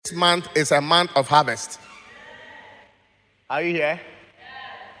month is a month of harvest. Are you here?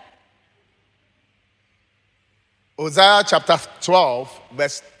 Hosea chapter 12,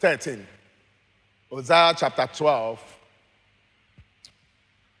 verse 13. Hosea chapter 12,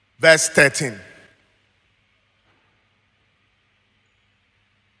 verse 13.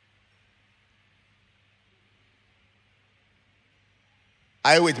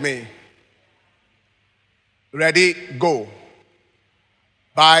 Are you with me? Ready, go.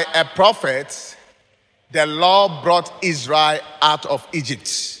 By a prophet, the Lord brought Israel out of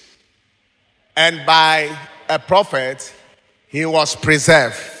Egypt. And by a prophet, he was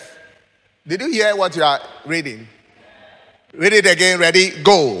preserved. Did you hear what you are reading? Read it again. Ready,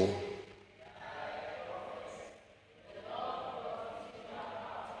 go.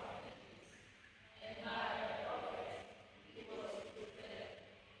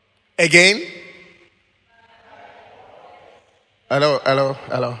 Again.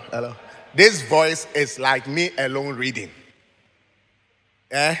 Hello. This voice is like me alone reading.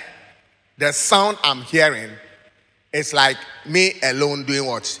 The sound I'm hearing is like me alone doing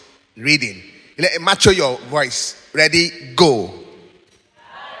what? Reading. Match your voice. Ready, go.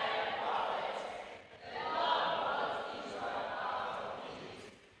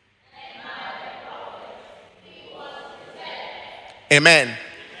 Amen.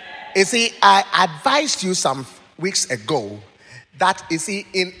 You see, I advised you some weeks ago that, you see,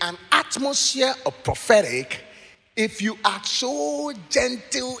 in an atmosphere of prophetic, if you are so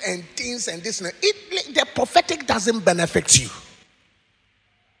gentle and things and this, the prophetic doesn't benefit you.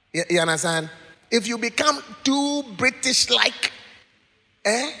 You understand? If you become too British-like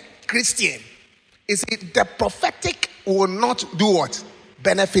Christian, you see, the prophetic will not do what?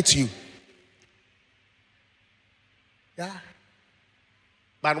 Benefit you. Yeah.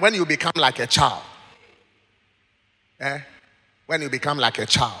 But when you become like a child, when you become like a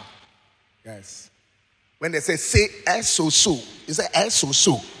child, yes. When they say S-O-So, you say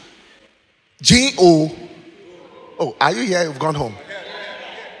S-O-So. G-O. Oh, are you here? You've gone home.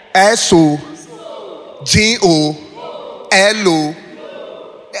 S-O. G-O. L-O.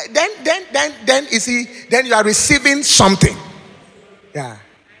 Then you see, then you are receiving something. Yeah.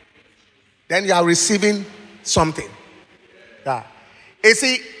 Then you are receiving something. Yeah. You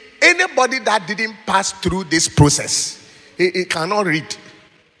see, anybody that didn't pass through this process, he cannot read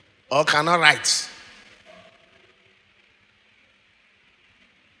or cannot write.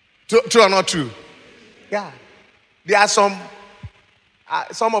 True or not true? Yeah. There are some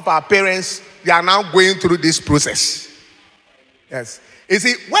of our parents, they are now going through this process. Yes. You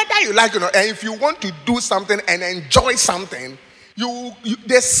see, whether you like it or not, and if you want to do something and enjoy something, you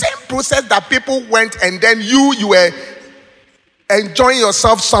the same process that people went and then you were enjoying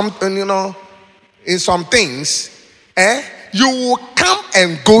yourself something, in some things, you will come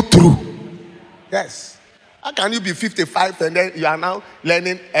and go through. Yes. How can you be 55 and then you are now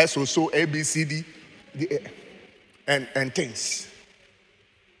learning S-O-So, A-B-C-D, and things?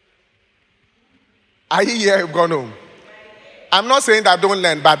 Are you here? You've gone home. I'm not saying that don't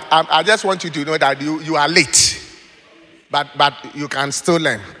learn, but I just want you to know that you are late. But you can still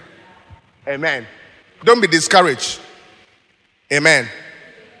learn. Amen. Don't be discouraged. Amen.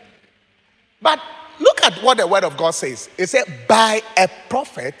 But look at what the word of God says. It said, by a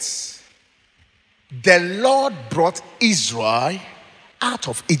prophet, the Lord brought Israel out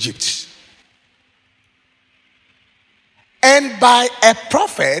of Egypt. And by a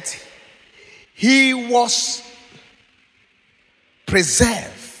prophet, he was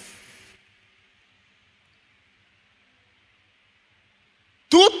preserved.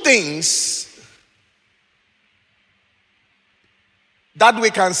 Two things that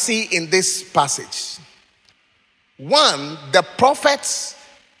we can see in this passage. One, the prophets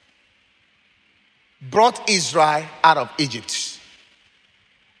brought Israel out of Egypt.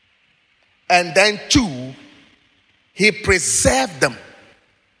 And then two, he preserved them.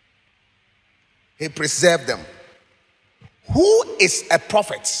 He preserved them. Who is a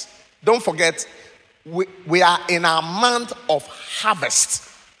prophet? Don't forget, we are in our month of harvest.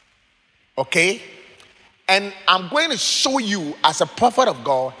 Okay? And I'm going to show you, as a prophet of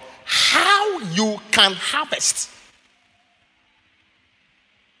God, how you can harvest.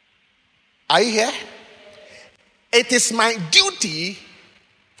 Are you here? It is my duty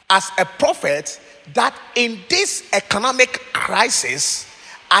as a prophet that in this economic crisis,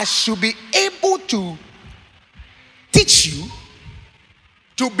 I should be able to teach you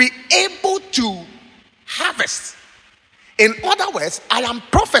to be able to harvest. In other words, I am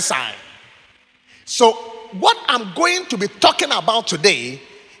prophesying. So what I'm going to be talking about today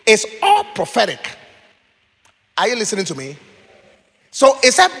is all prophetic. Are you listening to me? So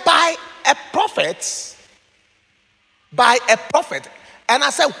it said by a prophet. By a prophet. And I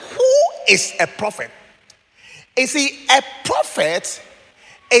said, who is a prophet? You see, a prophet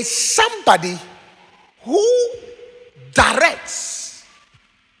is somebody who directs.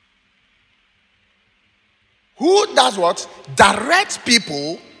 Who does what? Directs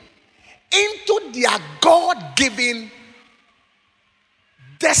people into their God-given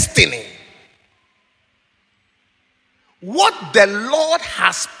destiny. What the Lord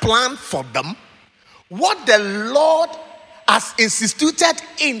has planned for them, what the Lord has instituted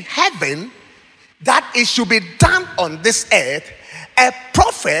in heaven, that it should be done on this earth, a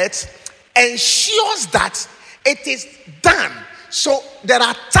prophet ensures that it is done. So there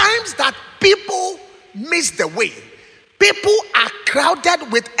are times that people miss the way. People are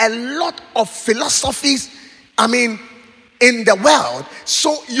crowded with a lot of philosophies, in the world.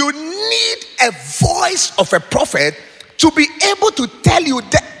 So you need a voice of a prophet to be able to tell you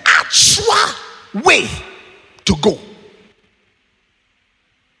the actual way to go.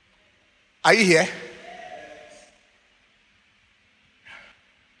 Are you here?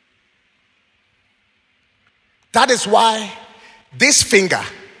 That is why this finger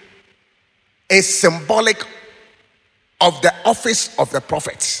is symbolic of the office of the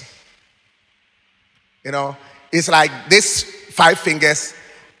prophet. It's like these 5 fingers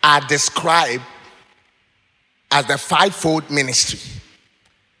are described as the 5-fold ministry.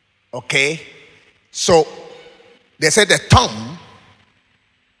 Okay? So they say the thumb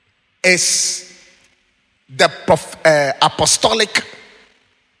is the apostolic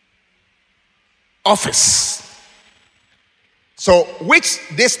office. So which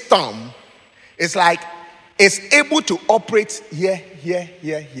this thumb is like, is able to operate here.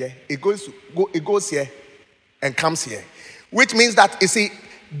 It goes here and comes here. Which means that, you see,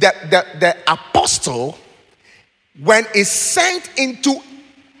 the apostle, when is sent into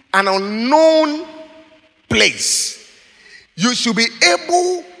an unknown place, you should be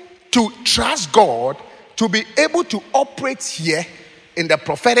able to trust God to be able to operate here in the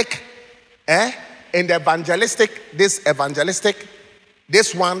prophetic, in the evangelistic, this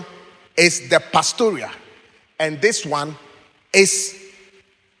one is the pastoral, and this one is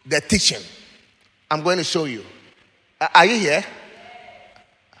the teaching. I'm going to show you. Are you here?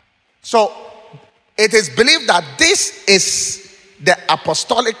 So it is believed that this is the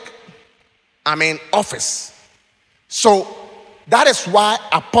apostolic, office. So that is why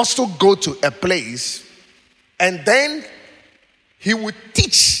apostle go to a place and then he would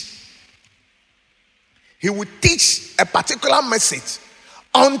teach. He would teach a particular message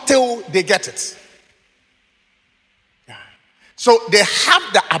until they get it. Yeah. So they have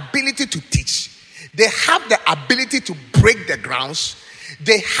the ability to teach. They have the ability to break the grounds.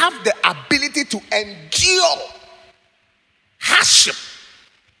 They have the ability to endure hardship.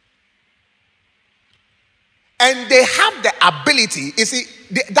 And they have the ability, you see,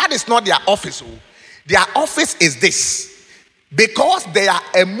 that is not their office. Their office is this. Because they are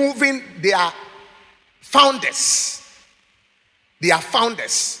they are founders. They are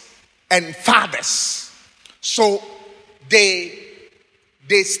founders and fathers. So they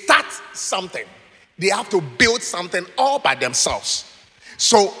start something. They have to build something all by themselves.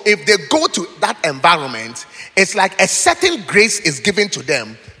 So if they go to that environment, it's like a certain grace is given to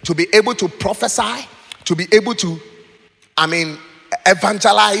them to be able to prophesy, to be able to,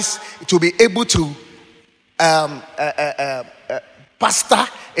 evangelize, to be able to pastor,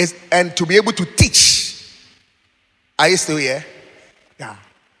 and to be able to teach. Are you still here? Yeah.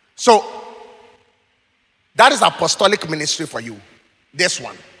 So that is apostolic ministry for you. This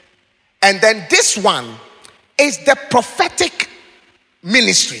one. And then this one is the prophetic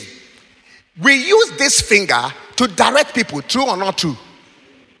ministry. We use this finger to direct people, true or not true?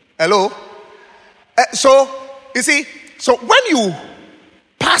 Hello? So, you see, so when you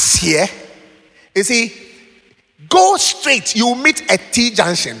pass here, you see, go straight, you meet a T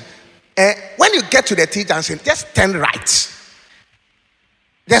junction. When you get to the T junction, just turn right.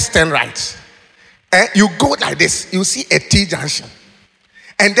 Just turn right. You go like this, you see a T junction.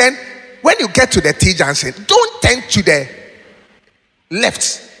 And then when you get to the T junction, don't turn to the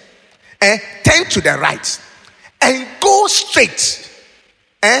left. Turn to the right. And go straight.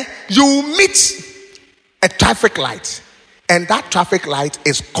 You meet a traffic light. And that traffic light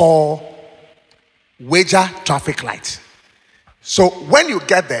is called Wager traffic light. So when you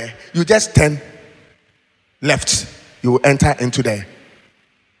get there, you just turn left. You will enter into the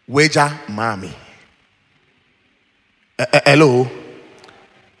Wager Mami. Hello?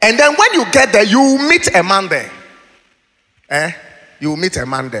 And then when you get there, you meet a man there. You meet a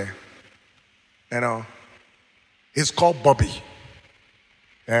man there. He's called Bobby.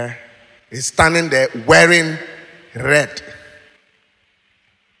 He's standing there wearing red,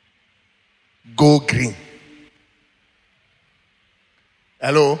 gold, green.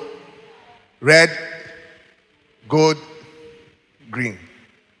 Hello? Red, gold, green.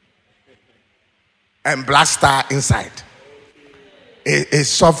 And black star inside. Is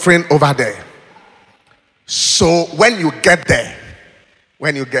suffering over there. So when you get there,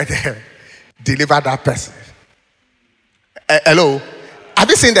 deliver that person. Hello? Have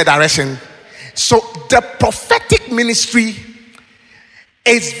you seen the direction? So the prophetic ministry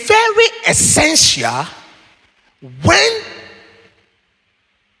is very essential when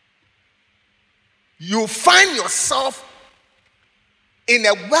you find yourself in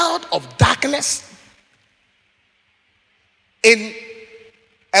a world of darkness, in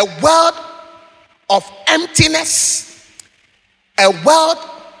a world of emptiness, a world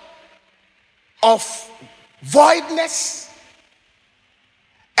of voidness,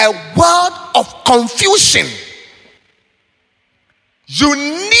 a world of confusion. You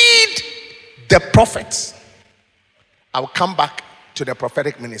need the prophets. I'll come back to the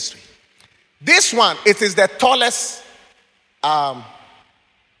prophetic ministry. This one, it is the tallest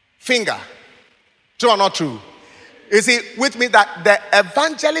finger. True or not true? You see, with me that the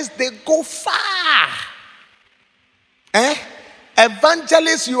evangelists, they go far.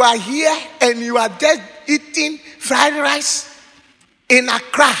 Evangelists, you are here and you are just eating fried rice in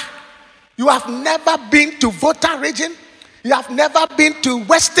Accra. You have never been to Volta region. You have never been to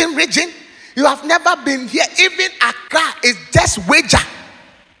Western region. You have never been here. Even Accra is just wager.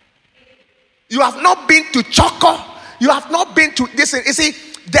 You have not been to Choco. You have not been to this. You see,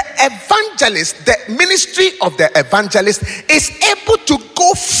 the evangelist, the ministry of the evangelist is able to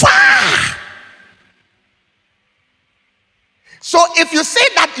go far. So if you say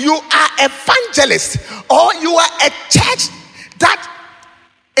that you are evangelist or you are a church that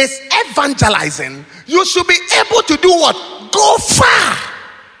is evangelizing, you should be able to do what? Go far.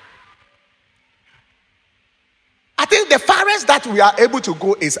 I think the farthest that we are able to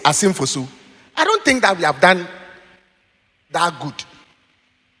go is Asimfosu. I don't think that we have done that good.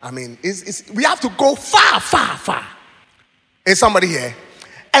 I mean, we have to go far, far, far. Is somebody here?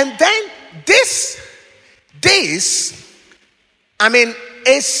 And then this, the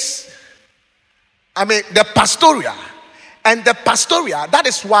pastoral. And the pastoral, that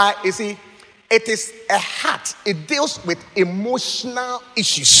is why, you see, it is a heart. It deals with emotional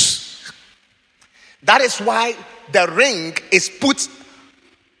issues. That is why the ring is put,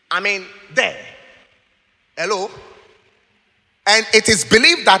 there. Hello? And it is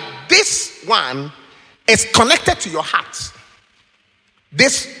believed that this one is connected to your heart.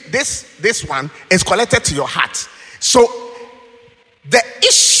 This one is connected to your heart. So the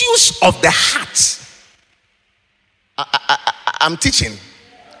issues of the heart, I'm teaching.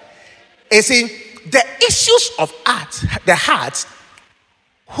 You see, the issues of the heart,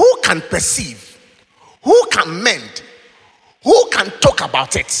 who can perceive, who can mend, who can talk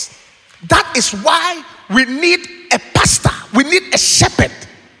about it? That is why we need a pastor, we need a shepherd.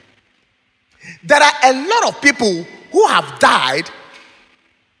 There are a lot of people who have died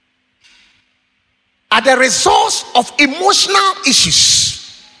as a result of emotional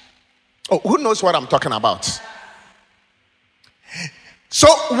issues. Oh, who knows what I'm talking about? So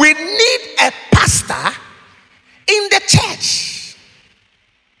we need a pastor in the church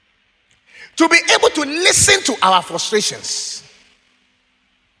to be able to listen to our frustrations.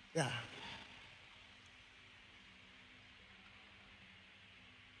 Yeah.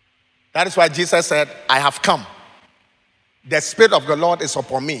 That is why Jesus said, I have come. The Spirit of the Lord is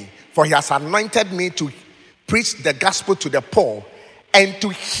upon me, for he has anointed me to preach the gospel to the poor and to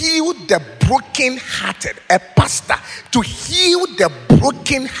heal the brokenhearted. A pastor to heal the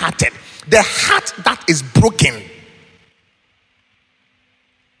brokenhearted, the heart that is broken.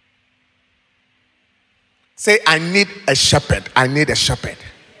 Say, I need a shepherd. I need a shepherd.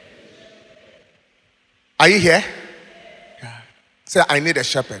 Are you here? Yeah. Say, I need a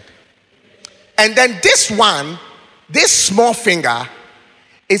shepherd. And then this one, this small finger,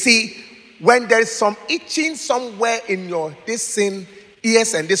 you see, when there is some itching somewhere in your this thing,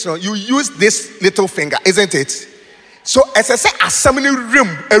 ears and this one, you use this little finger, isn't it? So as I say, assembly rim,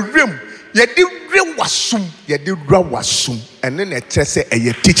 a rim, you did rim wasum, you did ram wasum, and then it just say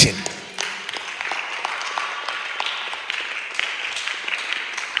a teaching.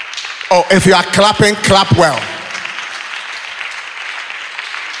 Oh, if you are clapping, clap well.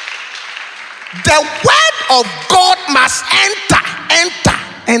 The word of God must enter.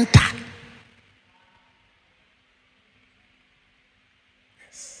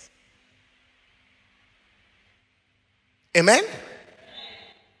 Yes. Amen?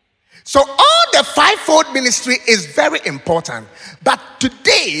 So all the fivefold ministry is very important. But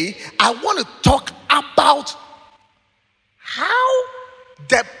today, I want to talk about how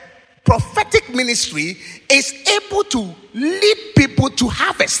the prophetic ministry is able to lead people to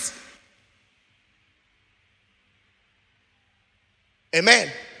harvest.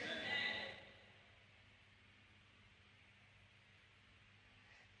 Amen.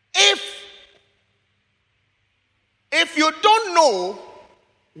 If you don't know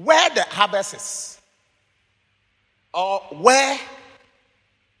where the harvest is, or where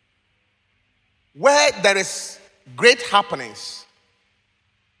there is great happenings,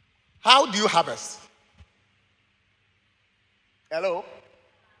 how do you harvest? Hello?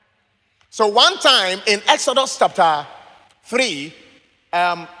 So one time in Exodus chapter 3,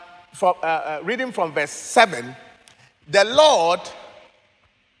 reading from verse 7, the Lord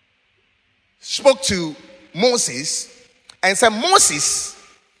spoke to Moses and said, Moses,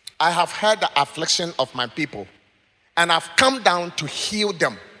 I have heard the affliction of my people, and I've come down to heal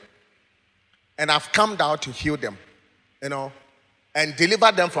them. And I've come down to heal them, and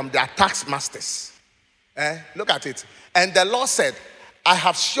deliver them from their tax masters. Look at it. And the Lord said, I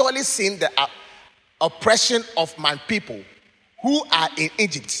have surely seen the oppression of my people who are in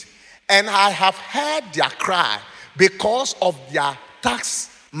Egypt, and I have heard their cry because of their tax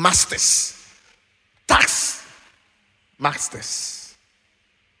masters. Tax masters.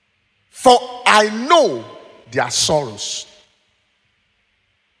 For I know their sorrows.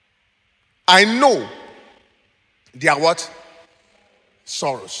 I know their what?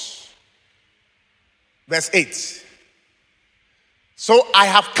 Sorrows. Verse 8. So I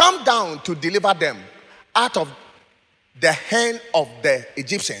have come down to deliver them out of the hand of the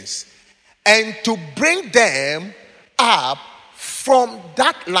Egyptians, and to bring them up from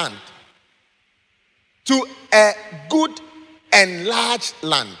that land to a good and large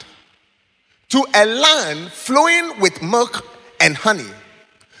land, to a land flowing with milk and honey,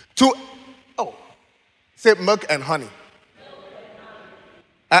 say milk and honey.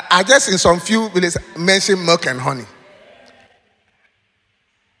 I guess in some few villages mention milk and honey.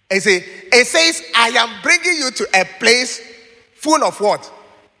 It says, I am bringing you to a place full of what?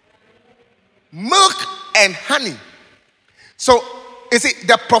 Milk and honey. So, you see,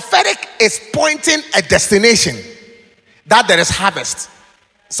 the prophetic is pointing a destination that there is harvest.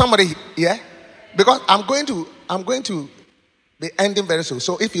 Somebody, yeah? Because I'm going to be ending very soon.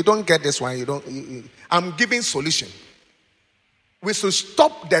 So if you don't get this one, I'm giving solution. We should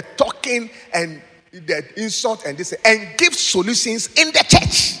stop the talking and the insult and this and give solutions in the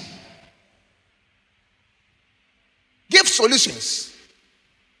church. Give solutions.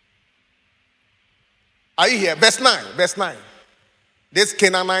 Are you here? Verse 9. This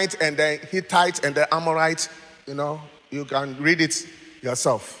Canaanite and the Hittite and the Amorite, you can read it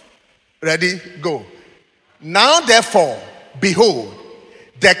yourself. Ready? Go. Now therefore, behold,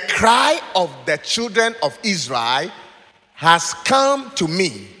 the cry of the children of Israel has come to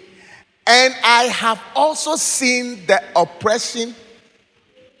me, and I have also seen the oppression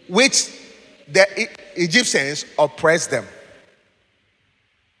which the Egyptians oppressed them.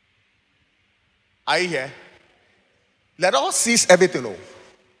 Are you here? Let us cease everything. Oh,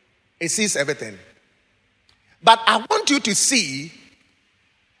 it sees everything. But I want you to see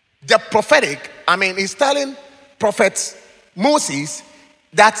the prophetic. He's telling prophet Moses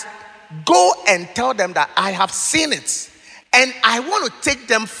that go and tell them that I have seen it, and I want to take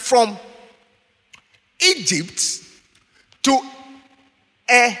them from Egypt to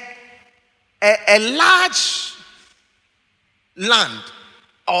a large land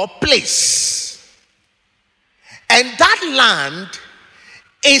or place. And that land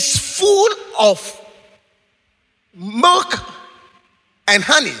is full of milk and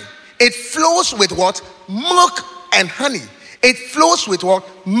honey. It flows with what? Milk and honey. It flows with what?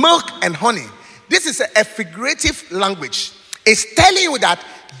 Milk and honey. This is a figurative language. It's telling you that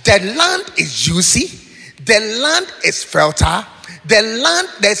the land is juicy, the land is fertile, the land,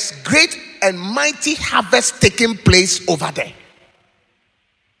 there's great and mighty harvest taking place over there.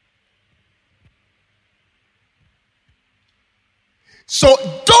 So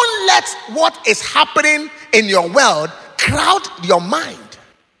don't let what is happening in your world crowd your mind.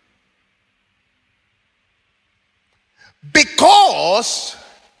 Because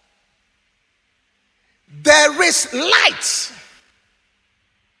there is light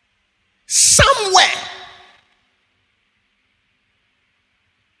somewhere.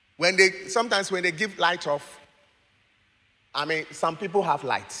 Sometimes when they give light off, some people have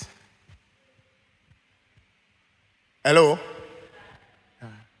light. Hello?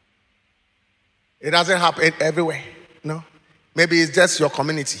 It doesn't happen everywhere. No. Maybe it's just your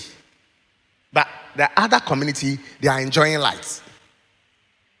community. But the other community, they are enjoying light.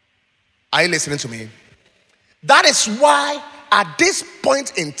 Are you listening to me? That is why at this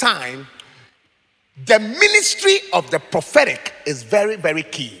point in time, the ministry of the prophetic is very, very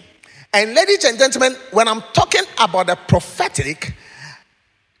key. And ladies and gentlemen, when I'm talking about the prophetic,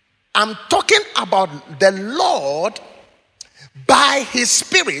 I'm talking about the Lord by his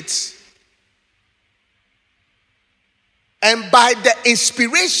Spirit and by the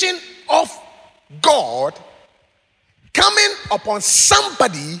inspiration of God coming upon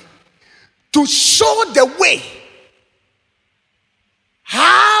somebody to show the way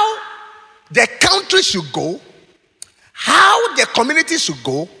how the country should go, how the community should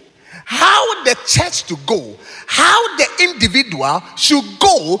go, how the church to go, how the individual should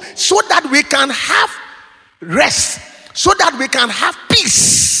go, so that we can have rest, so that we can have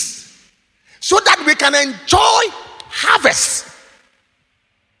peace, so that we can enjoy harvest.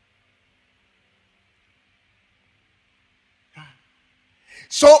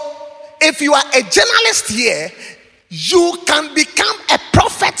 So if you are a journalist here, you can become a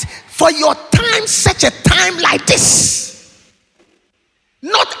prophet for your time, such a time like this.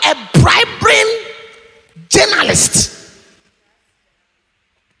 Not a bribing journalist.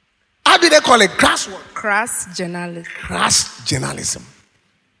 How do they call it? Crass journalism. Crass journalism.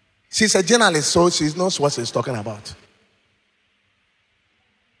 She's a journalist, so she knows what she's talking about.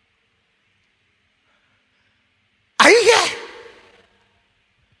 Are you here?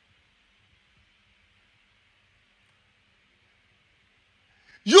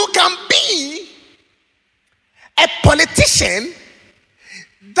 You can be a politician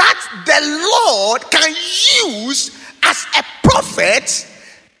that the Lord can use as a prophet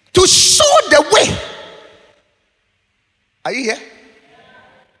to show the way. Are you here?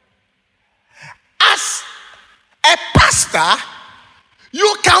 As a pastor,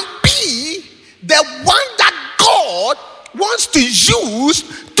 you can be the one that God wants to use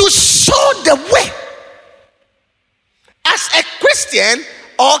to show the way. As a Christian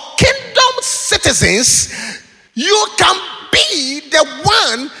or kingdom citizens, you can be the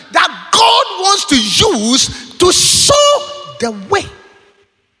one that God wants to use to show the way.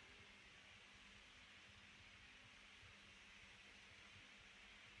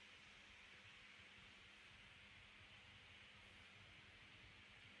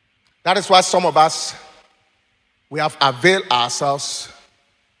 That is why some of us, we have availed ourselves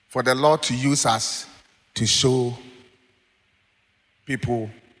for the Lord to use us to show people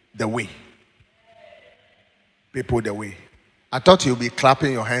the way. People the way. I thought you'd be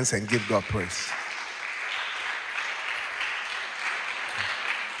clapping your hands and give God praise.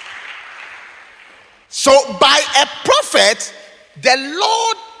 So by a prophet, the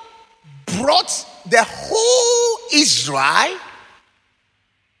Lord brought the whole Israel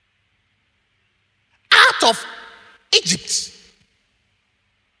out of Egypt.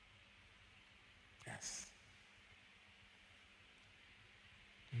 Yes.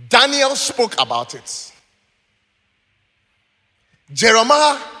 Daniel spoke about it.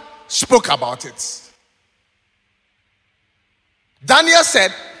 Jeremiah spoke about it. Daniel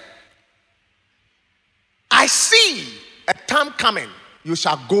said, I see a time coming, you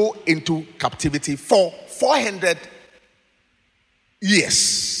shall go into captivity for 400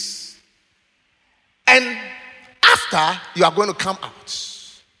 years. And after, you are going to come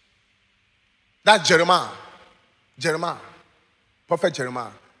out. That's Jeremiah. Prophet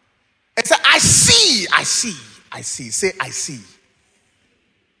Jeremiah. And said, I see. Say, I see.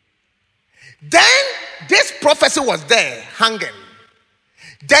 Then this prophecy was there, hanging.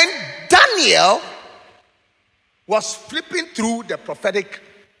 Then Daniel was flipping through the prophetic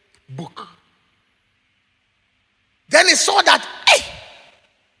book. Then he saw that, hey,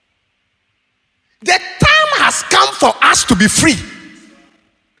 the time has come for us to be free.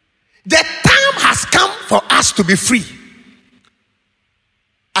 The time has come for us to be free.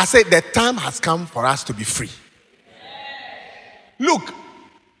 I said, the time has come for us to be free. Look,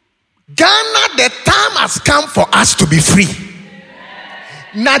 Ghana, the time has come for us to be free.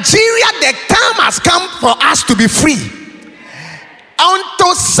 Nigeria, the time has come for us to be free.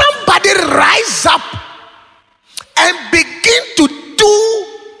 Until somebody rise up and begin to do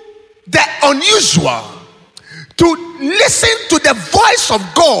the unusual, to listen to the voice of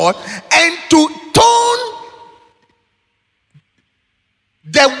God and to turn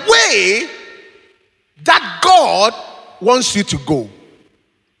the way that God wants you to go.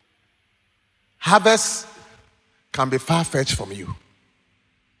 Harvest can be far-fetched from you.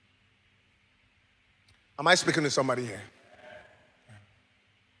 Am I speaking to somebody here?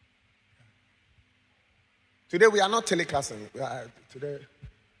 Today we are not telecasting. Today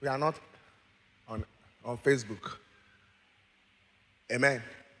we are not. on Facebook. Amen.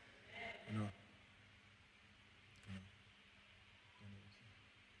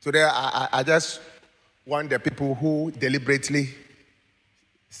 Today, I just want the people who deliberately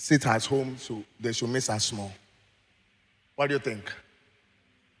sit at home, so they should miss us small. What do you think?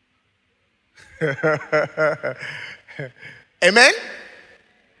 Amen?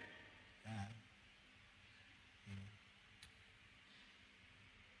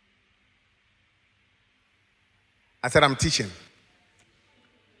 I said, I'm teaching.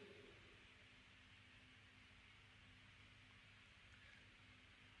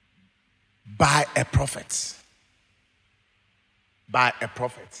 By a prophet. By a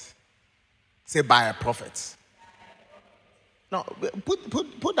prophet. Say, by a prophet. No,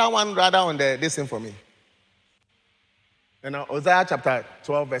 put that one rather on the listen for me. Hosea chapter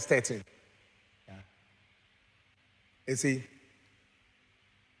 12, verse 13. Yeah. You see?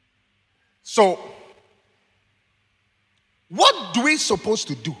 So, what do we supposed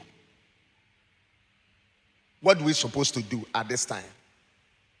to do? What do we supposed to do at this time?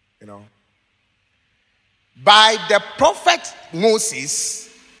 By the prophet Moses,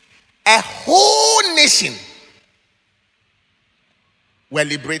 a whole nation were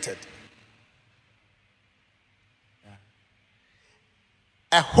liberated.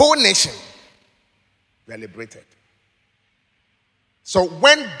 A whole nation were liberated. So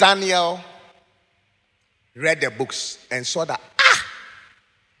when Daniel read the books and saw that,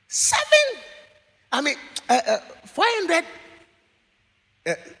 500,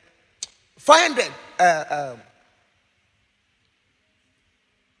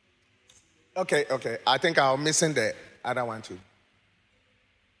 okay, I think I'm missing the other one too.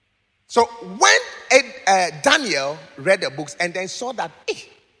 So when Daniel read the books and then saw that,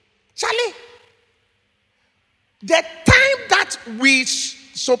 Charlie, the time that we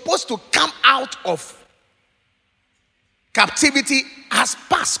supposed to come out of captivity has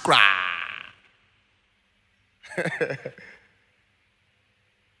passed.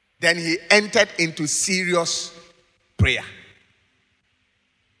 Then he entered into serious prayer.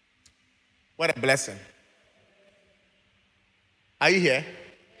 What a blessing. Are you here?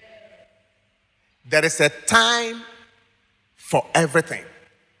 There is a time for everything.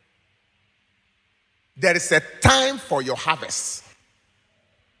 There is a time for your harvest.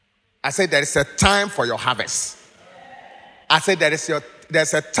 I said there is a time for your harvest. I said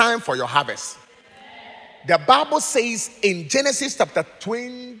there's a time for your harvest. The Bible says in Genesis chapter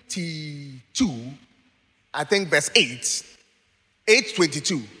 22, I think verse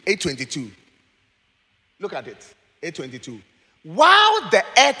 8:22. Look at it, 8:22. While the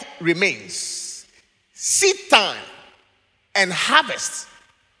earth remains, seed time and harvest,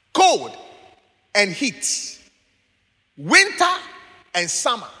 cold and heat, winter and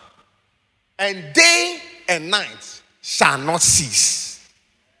summer, and day and night shall not cease.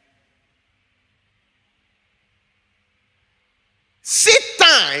 Seed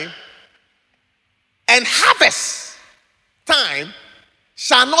time and harvest time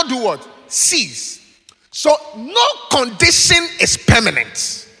shall not do what? Cease. So no condition is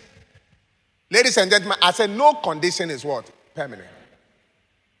permanent. Ladies and gentlemen, I said no condition is what? Permanent.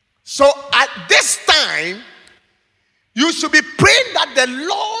 So at this time, you should be praying that the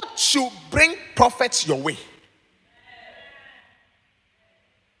Lord should bring prophets your way.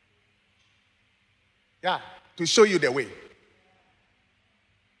 Yeah, to show you the way.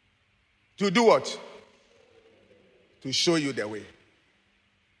 To do what? To show you the way.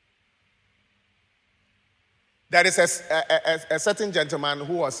 There is a certain gentleman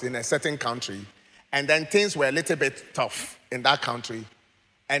who was in a certain country, and then things were a little bit tough in that country.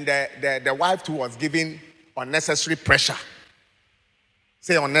 And the wife too was giving unnecessary pressure.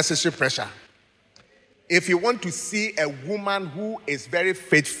 Say unnecessary pressure. If you want to see a woman who is very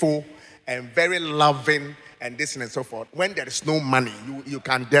faithful and very loving and this and so forth, when there is no money, you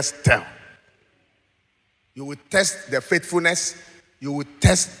can just tell. You will test the faithfulness. You will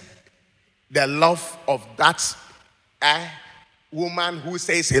test the love of that woman who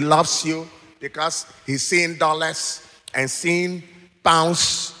says he loves you because he's seeing dollars and seeing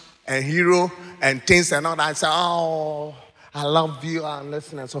pounds and euro and things and all that. I say, oh, I love you and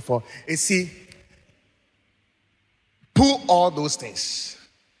listen and so forth. You see, pull all those things.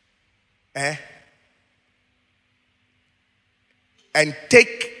 And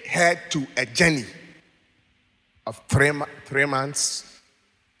take her to a journey of 3 months,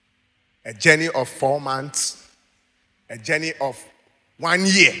 a journey of 4 months, a journey of 1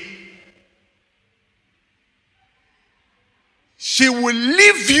 year. She will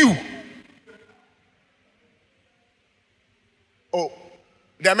leave you. Oh,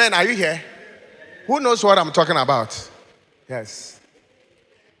 the men, are you here? Who knows what I'm talking about? Yes.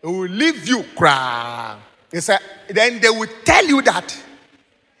 It will leave you cry. Then they will tell you that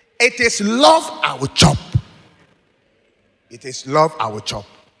it is love I will chop. It is love I will chop.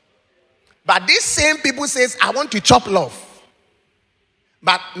 But these same people says, I want to chop love.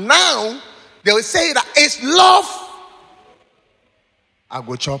 But now they will say that it's love I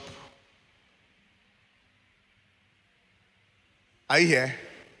will chop. Are you here?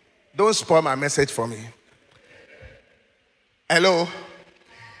 Don't spoil my message for me. Hello?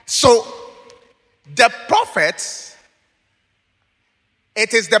 So, the prophets,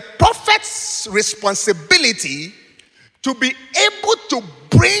 it is the prophet's responsibility to be able to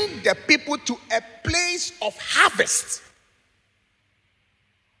bring the people to a place of harvest.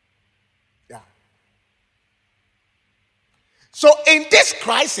 Yeah. So, in this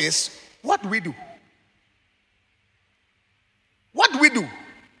crisis, what do we do? What do we do?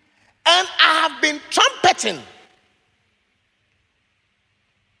 And I have been trumpeting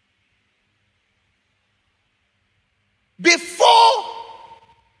before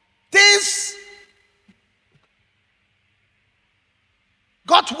things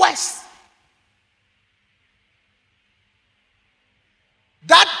got worse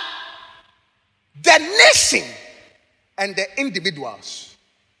that the nation and the individuals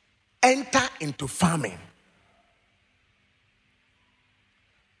enter into farming.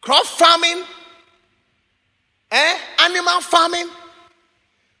 Crop farming, animal farming,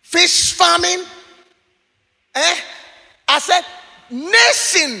 fish farming. I said,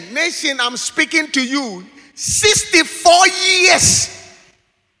 nation, I'm speaking to you, 64 years.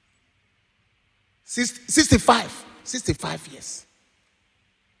 65 years.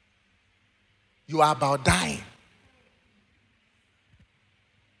 You are about dying.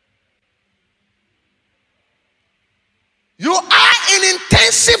 You are in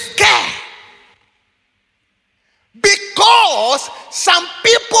intensive care because some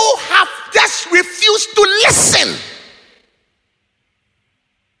people have just refused to listen.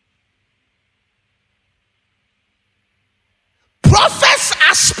 Prophets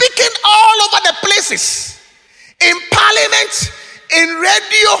are speaking all over the places, in parliament, in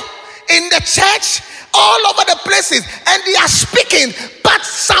radio, in the church, all over the places, and they are speaking, but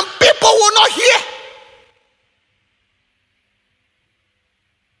some people will not hear.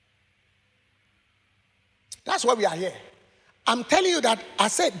 That's why we are here. I'm telling you that I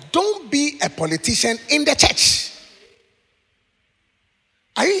said, don't be a politician in the church.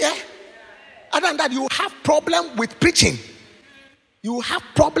 Are you here? Other than that, you have problem with preaching. You have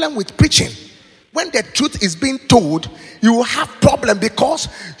problem with preaching. When the truth is being told, you have problem because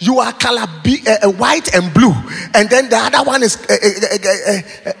you are color white and blue, and then the other one is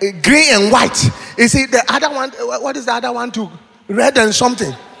green and white. You see, the other one, what is the other one too? Red and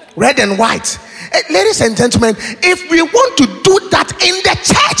something. Red and white. Ladies and gentlemen, if we want to do that in the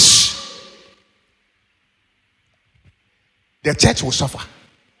church will suffer.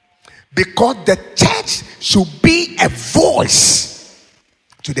 Because the church should be a voice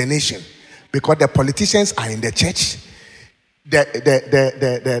to the nation. Because the politicians are in the church. The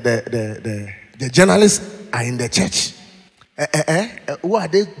journalists are in the church. Who are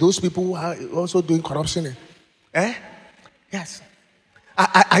they? Those people who are also doing corruption. Yes.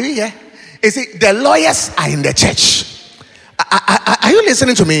 Are you here? You see, the lawyers are in the church. Are you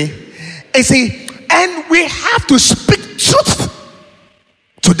listening to me? You see, and we have to speak truth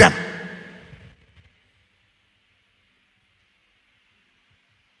to them.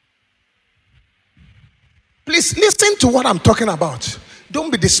 Please listen to what I'm talking about. Don't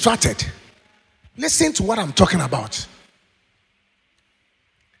be distracted. Listen to what I'm talking about.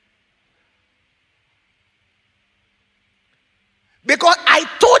 Because I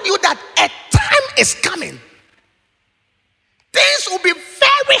told you that a time is coming. Things will be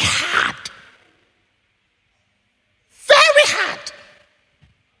very hard. Very hard.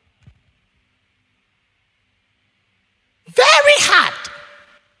 Very hard.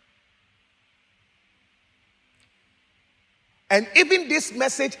 And even this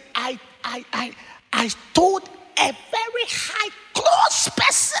message, I told a very high, close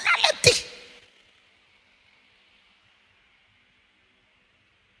personality.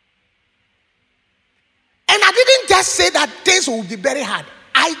 And I didn't just say that things will be very hard.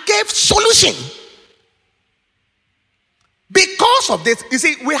 I gave solution. Because of this, you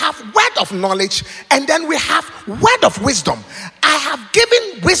see, we have word of knowledge and then we have word of wisdom. I have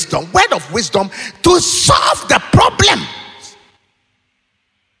given wisdom, word of wisdom, to solve the problem.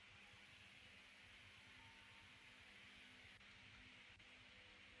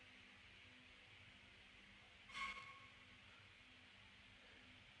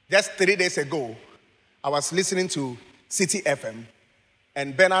 Just 3 days ago, I was listening to City FM,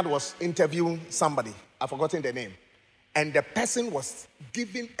 and Bernard was interviewing somebody. I've forgotten the name. And the person was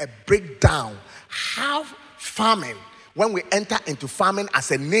giving a breakdown how farming, when we enter into farming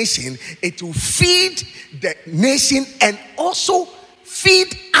as a nation, it will feed the nation and also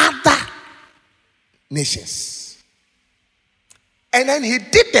feed other nations. And then he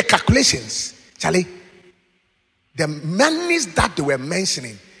did the calculations. Charlie, the monies that they were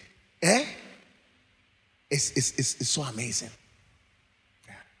mentioning, is so amazing.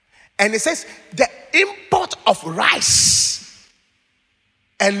 And it says the import of rice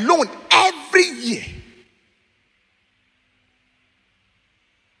alone every year.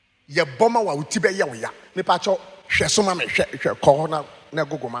 Ye boma wa utibe ya ya. Me pacho hwe so ma me hwe ko na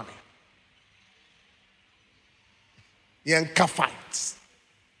gogo ma me. Yenka fights.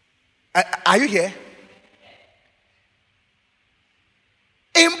 Are you here?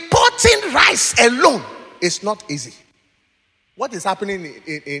 Importing rice alone is not easy. What is happening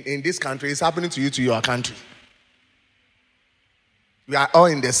in this country is happening to you, to your country. We are all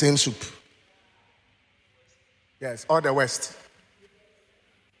in the same soup. Yes, all the West.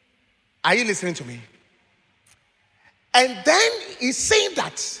 Are you listening to me? And then he's saying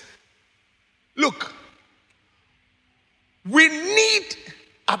that, look, we need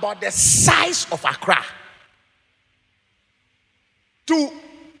about the size of Accra to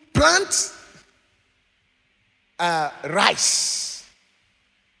plant rice.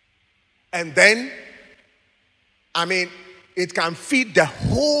 And then, it can feed the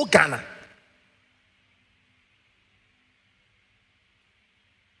whole Ghana.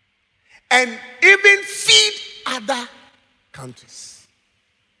 And even feed other countries.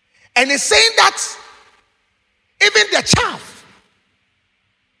 And it's saying that even the chaff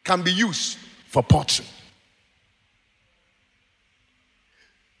can be used for poultry.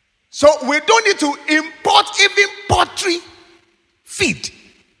 So we don't need to import even poultry feed.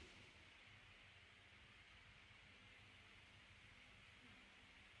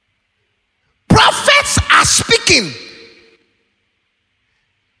 Prophets are speaking.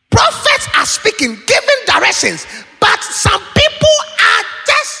 Prophets are speaking, giving directions, but some people are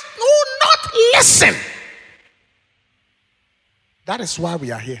just not listen. That is why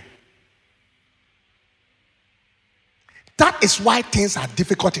we are here. That is why things are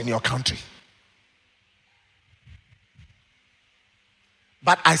difficult in your country.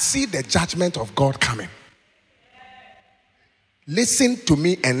 But I see the judgment of God coming. Listen to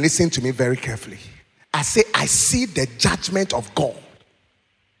me and listen to me very carefully. I say, I see the judgment of God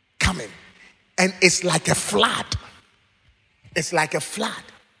coming. And it's like a flood. It's like a flood.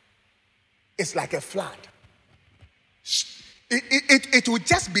 It's like a flood. It will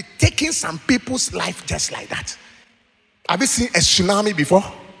just be taking some people's life just like that. Have you seen a tsunami before?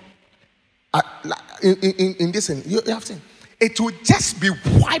 In this, you have seen. It will just be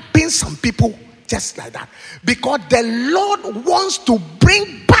wiping some people just like that. Because the Lord wants to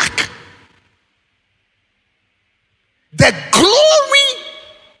bring back the glory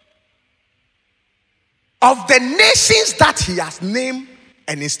of the nations that He has named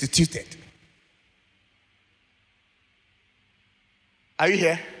and instituted. Are you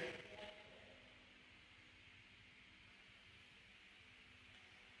here?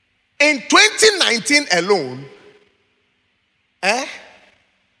 In 2019 alone,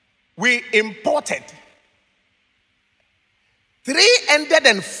 we imported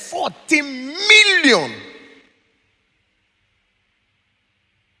 340 million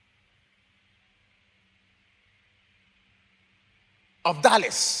of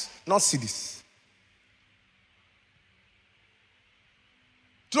dollars, not cedis.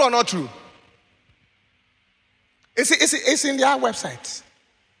 True or not true? It's in their website.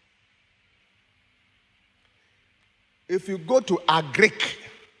 If you go to Agric,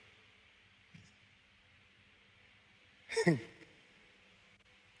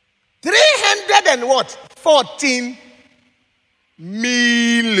 14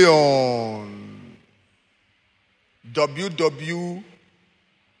 million WWOSC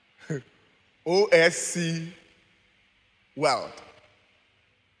World.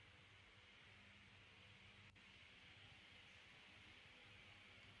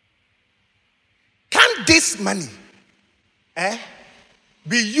 Can this money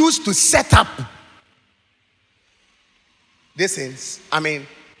be used to set up these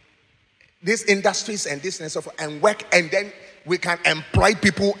industries and this and so forth, and work, and then we can employ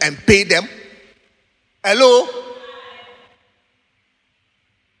people and pay them? Hello?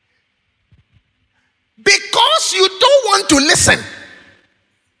 Because you don't want to listen.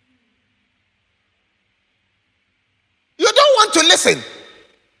 You don't want to listen.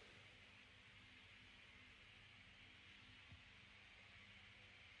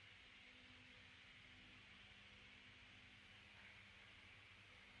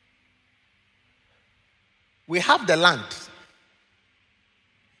 We have the land.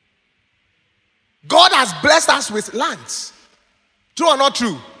 God has blessed us with lands. True or not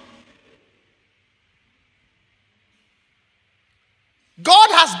true? God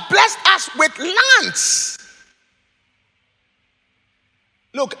has blessed us with lands.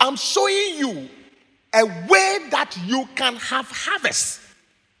 Look, I'm showing you a way that you can have harvest.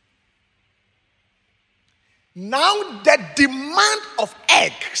 Now the demand of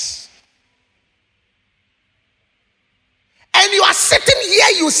eggs. And you are sitting here,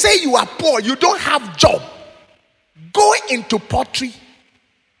 you say you are poor, you don't have job. Go into pottery.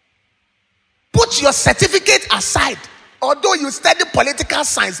 Put your certificate aside. Although you study political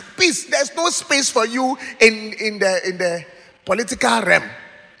science, please, there's no space for you in the political realm.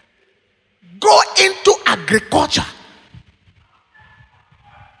 Go into agriculture.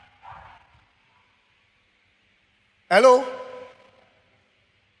 Hello?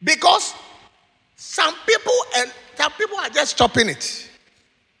 Because some people are just chopping it.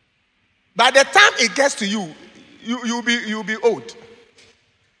 By the time it gets to you, you'll be old.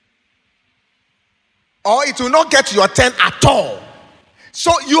 Or it will not get to your turn at all.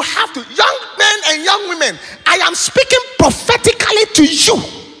 So you have to, young men and young women, I am speaking prophetically to you.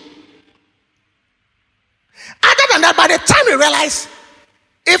 Other than that, by the time you realize,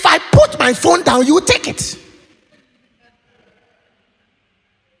 if I put my phone down, you take it.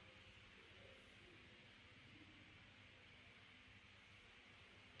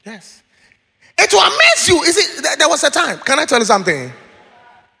 Yes. It will amaze you. You see, there was a time. Can I tell you something?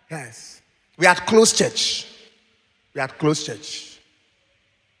 Yes. We had closed church.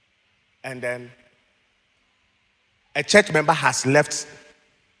 And then a church member has left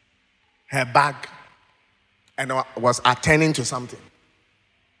her bag and was attending to something.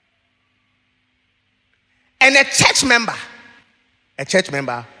 And a church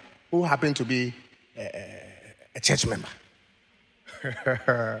member who happened to be a church member,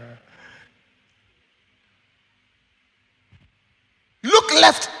 look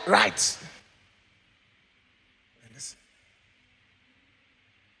left, right,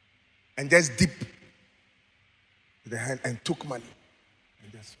 and just dip the hand and took money.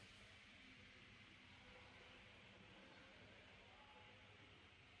 And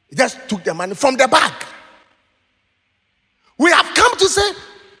just took the money from the bag. We have come to say,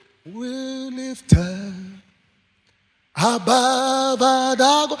 we lift her above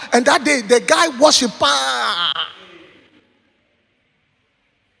Adago. And that day, the guy worshiped.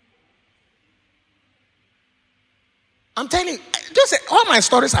 I'm telling you, just say, all my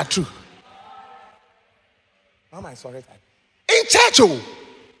stories are true. All my stories are true. In church,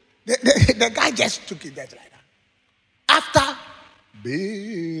 the guy just took it just like that. After,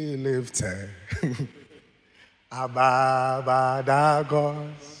 be lifted above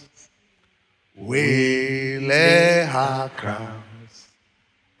Adago, we lay our crowns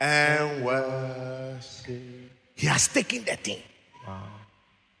and worship. He has taken the thing. Wow.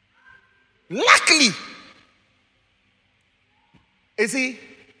 Luckily, you see,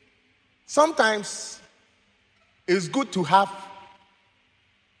 sometimes it's good to have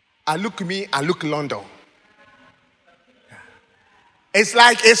a look me, a look London. It's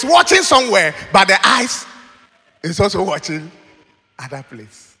like it's watching somewhere, but the eyes is also watching other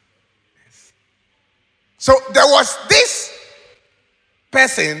place. Yes. So there was this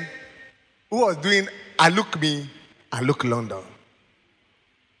person who was doing a look me, a look London.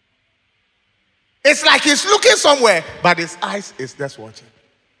 It's like he's looking somewhere, but his eyes is just watching.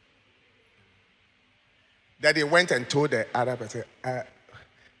 Then he went and told the other person,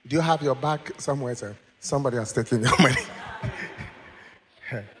 do you have your bag somewhere, sir? Somebody has taken your money.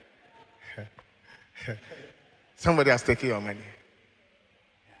 Somebody has taken your money.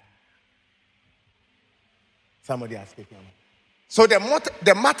 Somebody has taken your money. So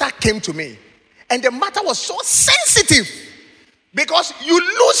the matter came to me. And the matter was so sensitive. Because you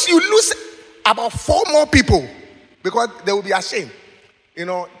lose about 4 more people. Because they will be ashamed. You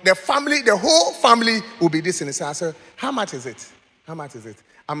know, the whole family will be this. And I said, how much is it? How much is it?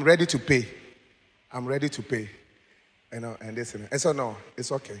 I'm ready to pay. You know, and this and that. I said, no,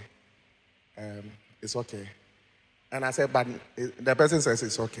 it's okay. It's okay. And I said, but the person says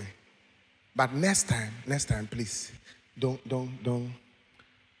it's okay. But next time, please, don't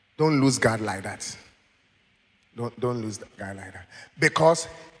lose God like that. Don't lose God like that. Because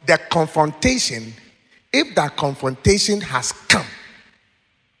the confrontation, if that confrontation has come,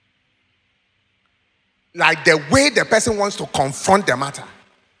 like the way the person wants to confront the matter,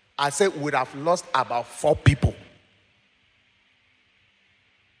 I said we would have lost about 4 people.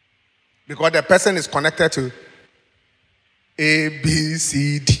 Because the person is connected to A, B,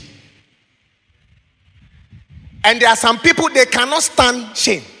 C, D. And there are some people, they cannot stand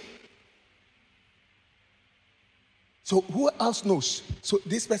shame. So who else knows? So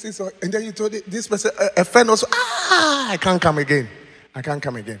this person saw, and then you told this person, a friend also, I can't come again. I can't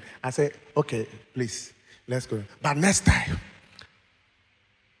come again. I said, okay, please, let's go. But next time.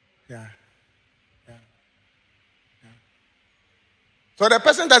 Yeah. So the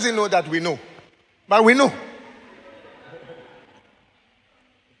person doesn't know that we know. But we know.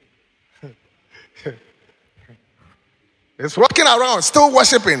 It's walking around, still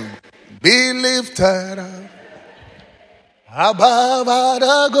worshiping. Be lifted up above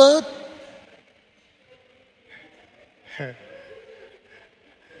other good.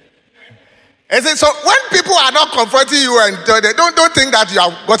 And so when people are not confronting you and they don't think that you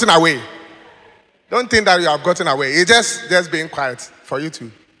have gotten away. Don't think that you have gotten away. It's just being quiet for you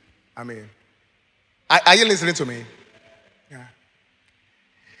to. I mean, are you listening to me? Yeah.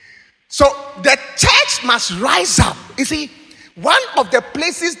 So the church must rise up. You see, one of the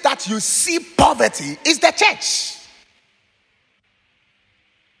places that you see poverty is the church.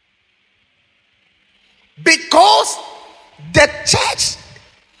 Because the church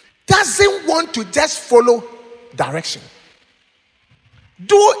doesn't want to just follow direction.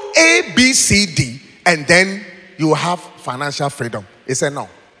 Do A, B, C, D, and then you have financial freedom. He said, no,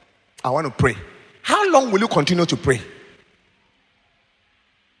 I want to pray. How long will you continue to pray?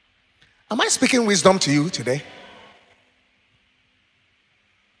 Am I speaking wisdom to you today?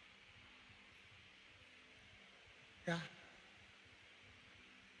 Yeah.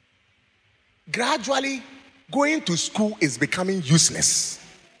 Gradually, going to school is becoming useless.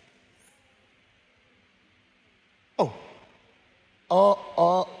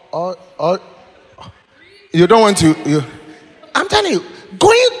 You don't want to. I'm telling you,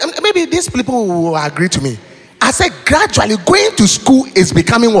 maybe these people will agree to me. I said gradually going to school is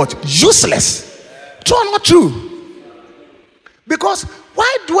becoming what? Useless. True or not true? Because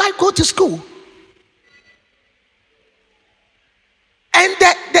why do I go to school? And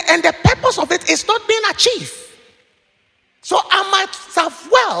the purpose of it is not being achieved. So I might have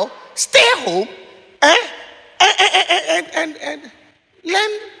well stay home and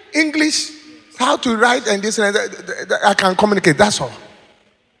learn English, how to write and this and that. I can communicate. That's all.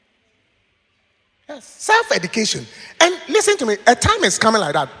 Yes, self-education. And listen to me, a time is coming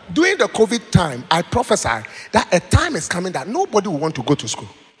like that. During the COVID time, I prophesy that a time is coming that nobody will want to go to school.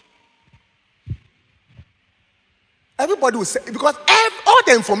 Everybody will say, because all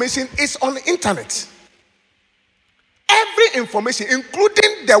the information is on the internet. Every information,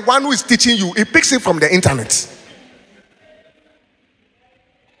 including the one who is teaching you, it picks it from the internet.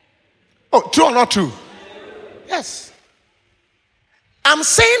 Oh, true or not true? Yes. I'm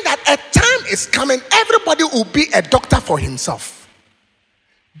saying that a time is coming, everybody will be a doctor for himself.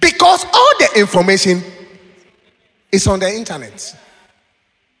 Because all the information is on the internet.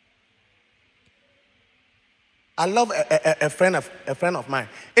 I love a friend of mine.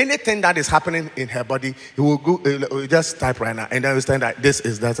 Anything that is happening in her body, he will go, he will just type right now, and then we stand that this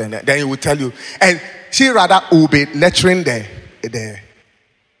is that and that. Then he will tell you, and she rather will be lecturing the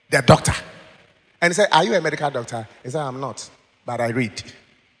doctor. And he said, "Are you a medical doctor?" He said, "I'm not, but I read."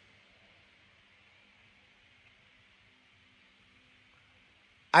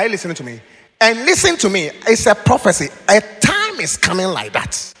 Are you listening to me? And listen to me. It's a prophecy. A time is coming like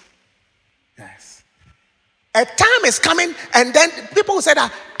that. A time is coming, and then people will say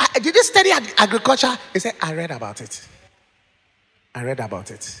that, did you study agriculture? He said, I read about it. I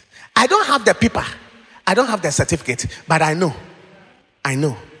don't have the paper. I don't have the certificate, but I know. I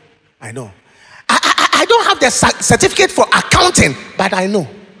don't have the certificate for accounting, but I know.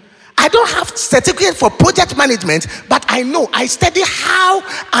 I don't have certificate for project management, but I know. I study how,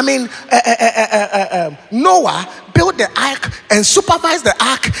 Noah built the ark and supervised the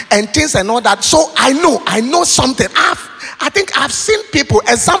ark and things and all that. So I know something. I think I've seen people,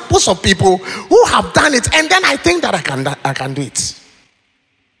 examples of people who have done it, and then I think that I can do it.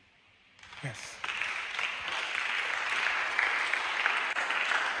 Yes.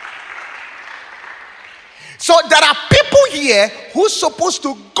 So there are people here who's supposed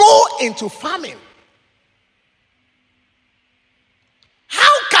to go into farming.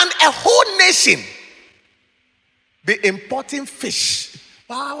 How can a whole nation be importing fish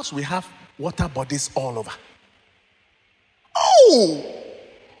whilst we have water bodies all over?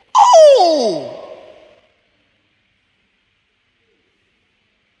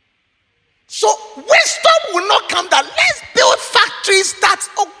 So wisdom will not come that let's build factories that,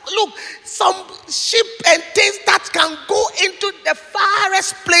 some sheep and things that can go into the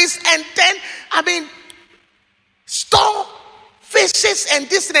farthest place and then, store fishes and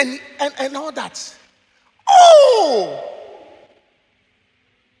this and all that. Oh!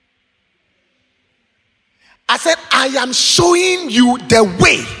 I said, I am showing you the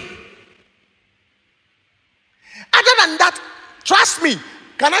way. Other than that, trust me.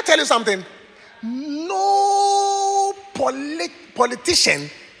 Can I tell you something? No politician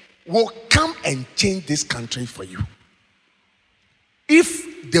will come and change this country for you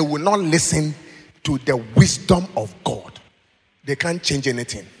if they will not listen to the wisdom of God. They can't change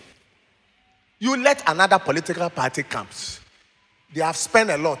anything. You let another political party come. They have spent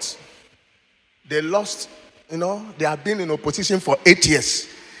a lot. They lost, they have been in opposition for 8 years.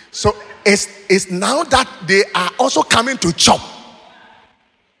 So it's now that they are also coming to chop.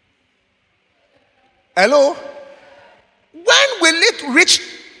 Hello? When will it reach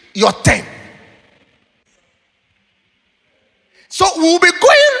your turn? So we'll be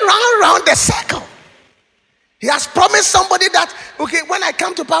going round the circle. He has promised somebody that, okay, when I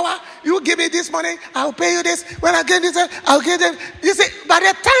come to power, you give me this money, I'll pay you this. When I get this, I'll get them. You see, by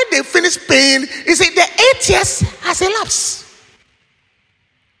the time they finish paying, you see, the 8 years has elapsed.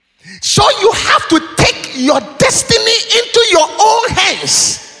 So you have to take your destiny into your own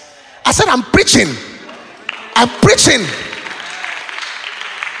hands. I said, I'm preaching. I'm preaching.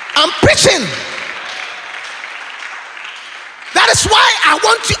 I'm preaching. That is why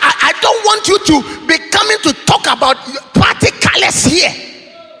I don't want you to be coming to talk about party colors here.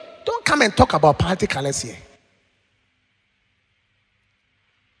 Don't come and talk about party colors here.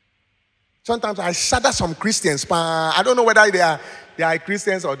 Sometimes I shudder some Christians. I don't know whether they are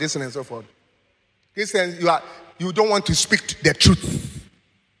Christians or this and so forth. Christians, you don't want to speak the truth.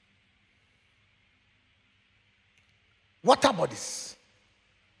 Water bodies.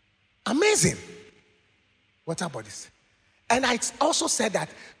 Amazing. Water bodies. And I also said that,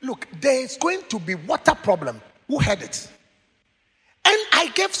 look, there is going to be water problem. Who heard it? And I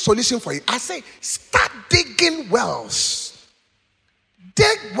gave solution for it. I say, start digging wells.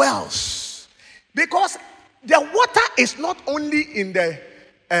 Dig wells. Because the water is not only in the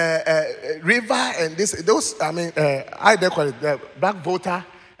river and I call it the black water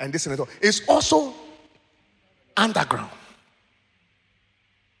and this and that. It's also underground.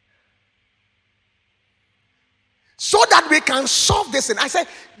 So that we can solve this. And I said,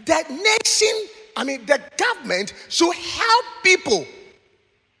 the government should help people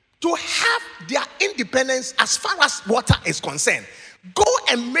to have their independence as far as water is concerned. Go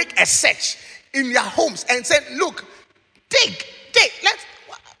and make a search in their homes and say, look, dig.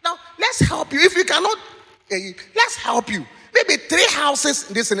 Let's help you. If you cannot, let's help you. Maybe 3 houses,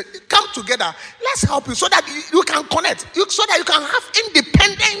 come together. Let's help you so that you can connect. So that you can have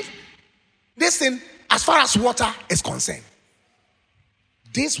independence. As far as water is concerned,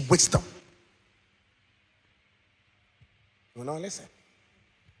 this wisdom. Listen.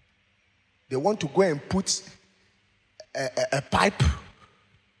 They want to go and put a pipe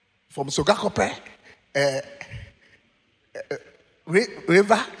from Sogakope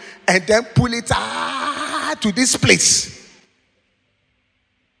river and then pull it to this place.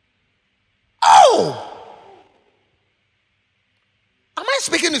 Oh! Am I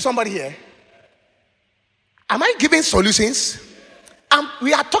speaking to somebody here? Am I giving solutions?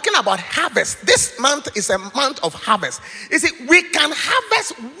 We are talking about harvest. This month is a month of harvest. You see, we can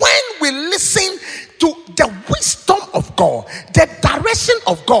harvest when we listen to the wisdom of God, the direction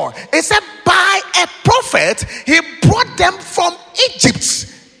of God. It said, by a prophet, he brought them from Egypt.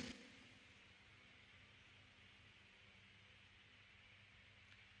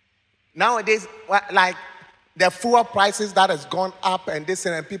 Nowadays, like the fuel prices that has gone up and this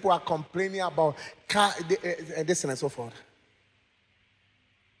and people are complaining about car and this and so forth.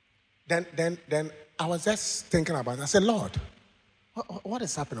 Then I was just thinking about it. I said, Lord, what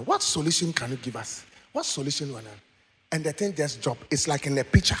is happening? What solution can you give us? What solution do I have? And the thing just dropped. It's like in a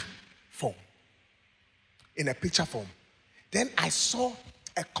picture form. In a picture form. Then I saw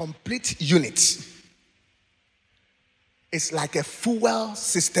a complete unit. It's like a fuel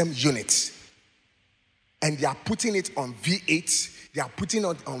system unit. And they are putting it on V8. They are putting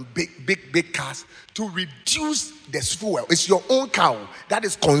it on big cars to reduce the fuel. It's your own car that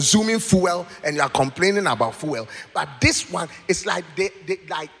is consuming fuel and you are complaining about fuel. But this one is like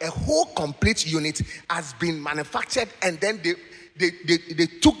like a whole complete unit has been manufactured and then they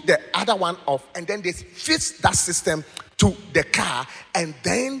took the other one off and then they fixed that system to the car and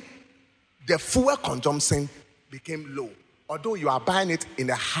then the fuel consumption became low. Although you are buying it in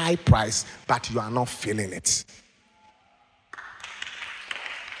a high price, but you are not feeling it.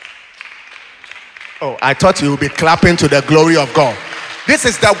 Oh, I thought you would be clapping to the glory of God. This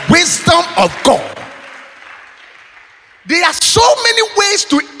is the wisdom of God. There are so many ways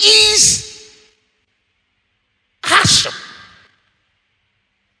to ease hardship.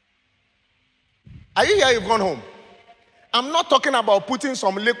 Are you here? You've gone home. I'm not talking about putting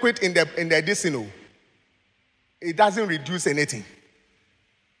some liquid in the disino. It doesn't reduce anything.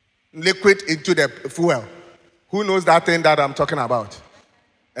 Liquid into the fuel. Who knows that thing that I'm talking about?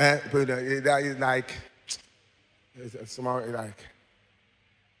 That is like, it's small, like,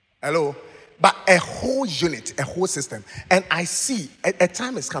 hello? But a whole unit, a whole system. And I see a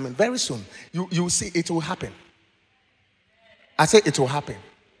time is coming very soon. You see it will happen. I say it will happen.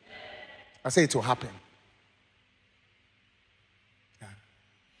 I say it will happen. Yeah.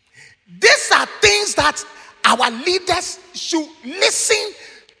 These are things that our leaders should listen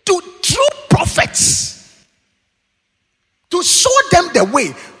to true prophets to show them the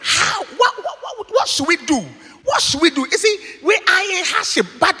way. What should we do? What should we do? You see, we are in hardship,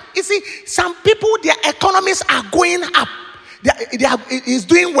 but you see, some people, their economies are going up. It's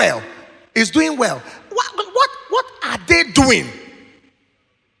doing well. It's doing well. What are they doing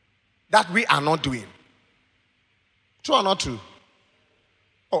that we are not doing? True or not true?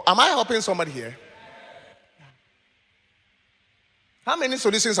 Oh, am I helping somebody here? How many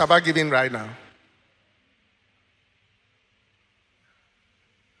solutions have I given right now?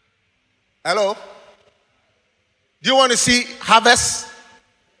 Hello? Do you want to see harvest?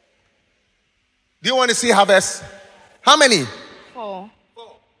 Do you want to see harvest? How many? 4.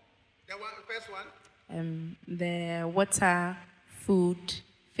 The first one? The water, food,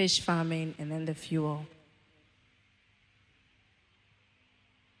 fish farming, and then the fuel.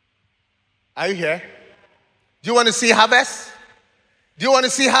 Are you here? Do you want to see harvest? Do you want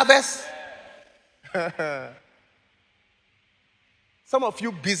to see harvest? Some of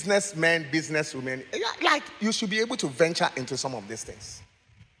you businessmen, businesswomen, like you should be able to venture into some of these things.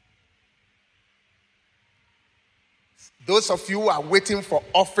 Those of you who are waiting for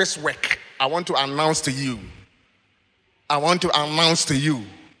office work, I want to announce to you.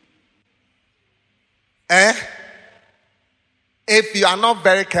 If you are not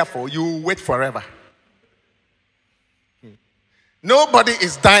very careful, you will wait forever. Nobody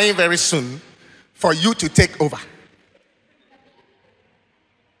is dying very soon for you to take over.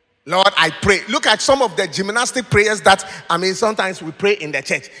 Lord, I pray. Look at some of the gymnastic prayers that, sometimes we pray in the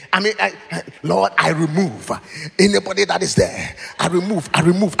church. Lord, I remove anybody that is there. I remove.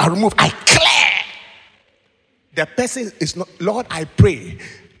 I clear. The person is not, Lord, I pray.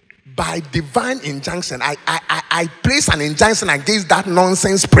 By divine injunction, I place an injunction against that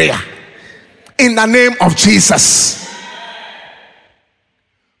nonsense prayer. In the name of Jesus.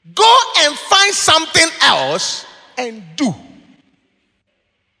 Go and find something else and do.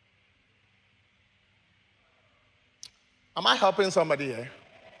 Am I helping somebody here?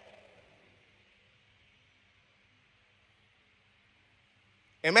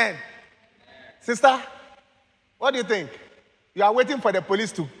 Amen. Sister, what do you think? You are waiting for the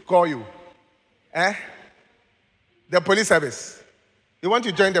police to call you. The police service. You want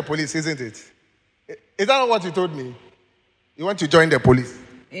to join the police, isn't it? Is that not what you told me? You want to join the police?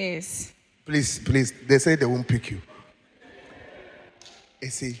 Yes. Please. They say they won't pick you. You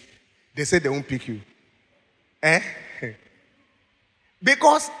see, they say they won't pick you.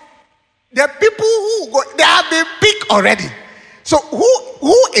 Because the people who go, they have been picked already. So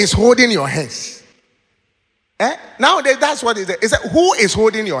who is holding your hands? Nowadays, that's what it is. It's who is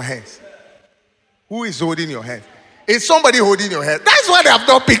holding your hands? Who is holding your hands? Is somebody holding your hands? That's why they have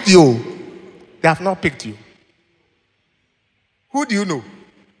not picked you. They have not picked you. Who do you know?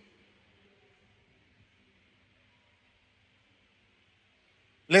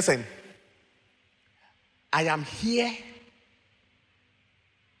 Listen, I am here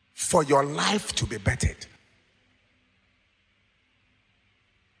for your life to be bettered.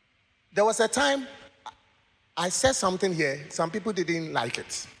 There was a time I said something here, some people didn't like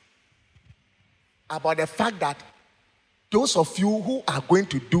it, about the fact that those of you who are going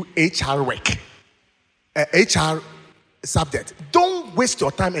to do HR work, HR subject, don't waste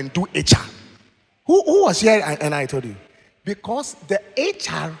your time and do HR. Who was here and I told you? Because the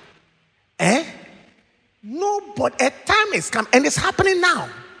HR, nobody, a time is come and it's happening now.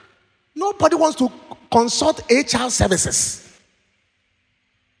 Nobody wants to consult HR services.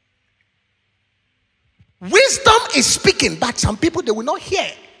 Wisdom is speaking, but some people, they will not hear.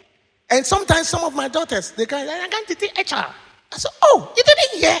 And sometimes some of my daughters, they go, I can't teach HR. I said, oh, you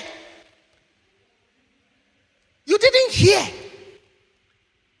didn't hear. You didn't hear.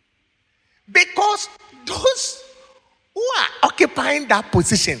 Because those who are occupying that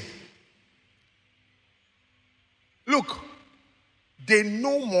position, look, they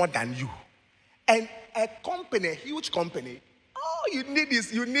know more than you. And a company, a huge company, all you need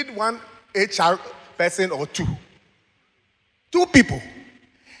is, you need one HR person or two. 2 people.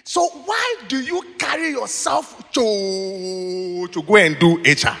 So why do you carry yourself to go and do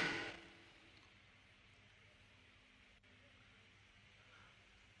HR?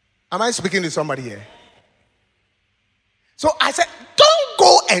 Am I speaking to somebody here? So I said, don't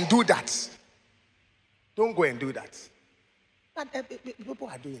go and do that. Don't go and do that. But people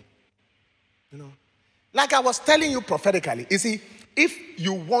are doing. You know. Like I was telling you prophetically, you see, if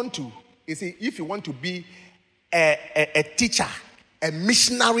you want to be a teacher, a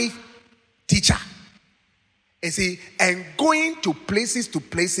missionary teacher, you see, and going to places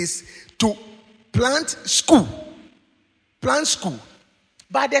to plant school.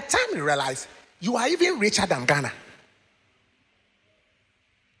 By the time you realize you are even richer than Ghana.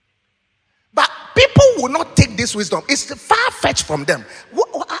 But people will not take this wisdom. It's far-fetched from them.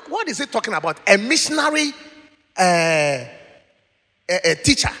 What is it talking about? A missionary a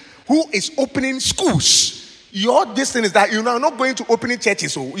teacher who is opening schools. Your destiny is that you are not going to opening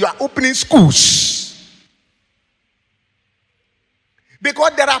churches, so you are opening schools.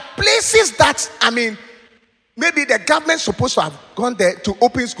 Because there are places that, maybe the government's supposed to have gone there to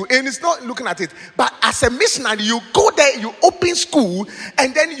open school, and it's not looking at it. But as a missionary, you go there, you open school,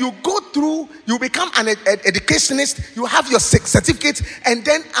 and then you go through, you become an educationist, you have your certificate, and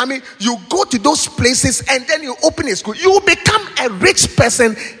then, you go to those places, and then you open a school. You become a rich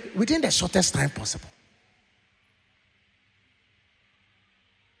person within the shortest time possible.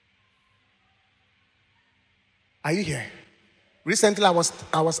 Are you here? Recently, I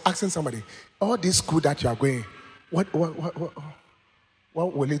was asking somebody, all this school that you are going, what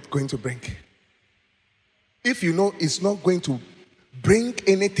will it going to bring? If you know it's not going to bring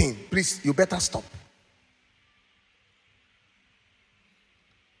anything, please, you better stop.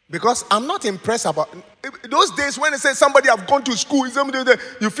 Because I'm not impressed about those days when they say somebody have gone to school,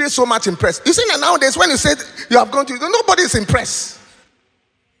 you feel so much impressed. You see nowadays when you say you have gone to, nobody is impressed.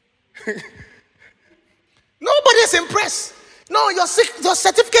 Nobody is impressed. No, your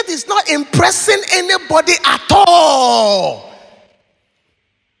certificate is not impressing anybody at all.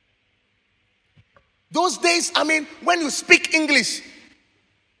 Those days, when you speak English,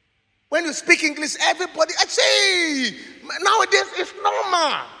 everybody, actually, nowadays it's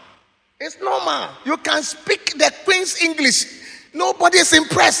normal. It's normal. You can speak the Queen's English. Nobody is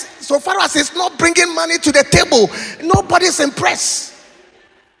impressed. So far as it's not bringing money to the table, nobody is impressed.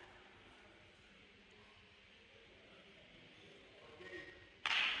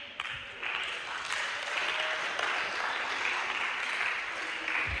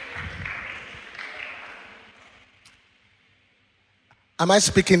 Am I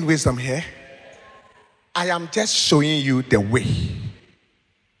speaking wisdom here? I am just showing you the way.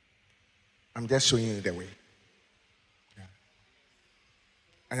 I'm just showing you the way.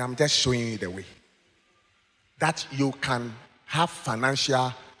 I am just showing you the way. That you can have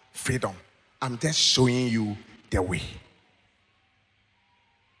financial freedom. I'm just showing you the way.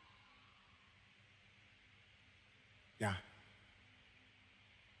 Yeah.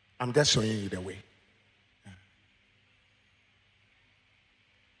 I'm just showing you the way.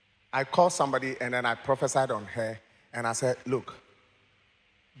 I called somebody and then I prophesied on her and I said, look,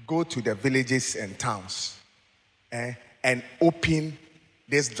 go to the villages and towns and open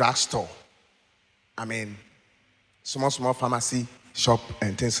this drugstore. Small pharmacy shop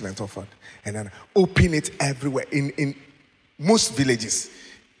and things and so forth. And then open it everywhere in most villages.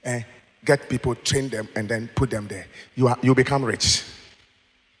 Get people, train them, and then put them there. You become rich.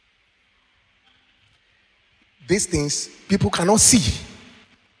 These things people cannot see.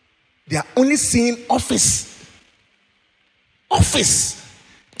 They are only seeing office.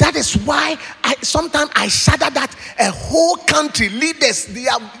 That is why sometimes I shudder that a whole country, leaders, they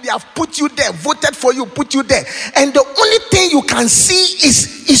have put you there, voted for you, put you there. And the only thing you can see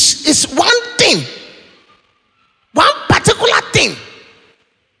is one thing. One particular thing.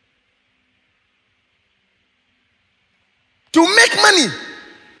 To make money,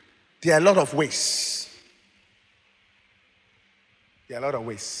 there are a lot of ways.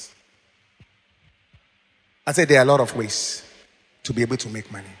 I said there are a lot of ways to be able to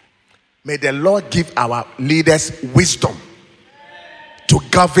make money. May the Lord give our leaders wisdom to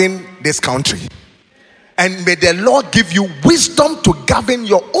govern this country. And may the Lord give you wisdom to govern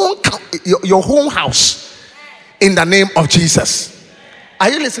your own house in the name of Jesus.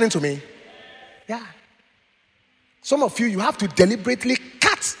 Are you listening to me? Yeah. Some of you have to deliberately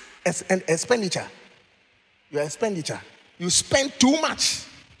cut an expenditure. Your expenditure. You spend too much.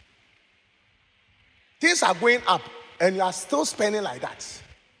 Things are going up and you are still spending like that.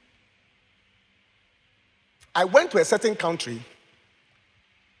 I went to a certain country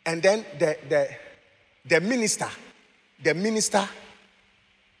and then the minister, the minister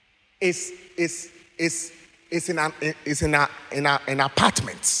is in an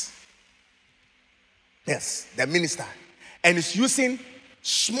apartment. Yes, the minister, and is using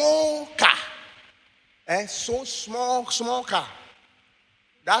small car. So small car.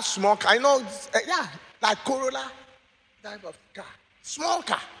 That small car, I know, like Corolla type of car, small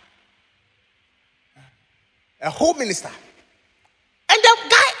car. A whole minister, and the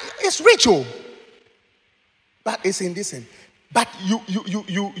guy is rich, but it's indecent. But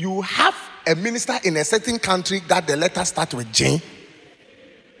you have a minister in a certain country that the letter starts with J.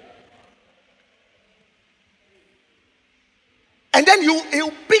 And then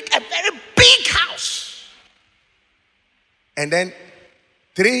he'll pick a very big house. And then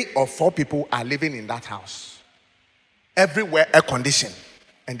 3 or 4 people are living in that house. Everywhere air conditioned.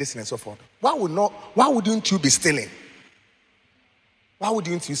 And this and so forth. Why wouldn't you be stealing? Why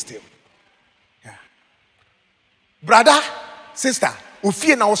wouldn't you steal? Yeah. Brother, sister,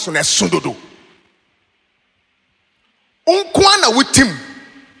 ufie na oso na sundodo. Unkwana with him.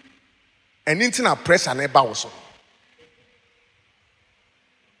 And into na pressure na eba oso.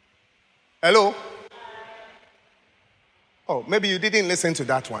 Hello? Oh, maybe you didn't listen to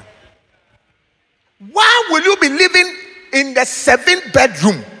that one. Why will you be living in the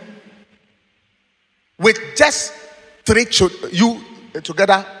 7-bedroom with just 3 children? You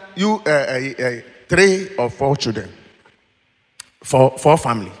together, 3 or 4 children, 4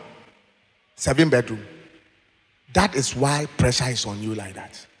 family, 7-bedroom. That is why pressure is on you like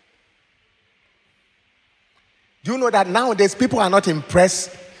that. Do you know that nowadays people are not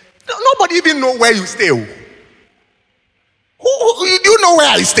impressed? Nobody even know where you stay. Who do you know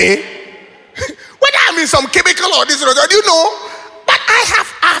where I stay? Whether I'm in some cubicle or this or that, do you know? But I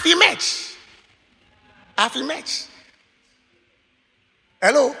have image. I have image.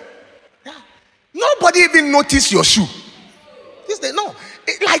 Hello? Yeah. Nobody even noticed your shoe. No.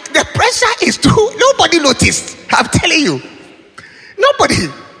 Like the pressure is too. Nobody noticed. I'm telling you. Nobody.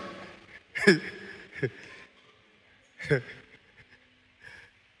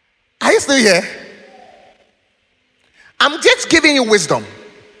 Are you still here? I'm just giving you wisdom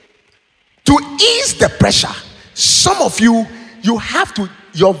to ease the pressure. Some of you have to,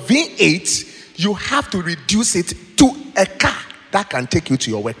 your V8, you have to reduce it to a car that can take you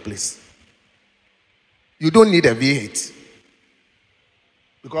to your workplace. You don't need a V8.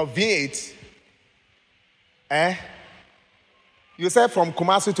 Because V8, you said from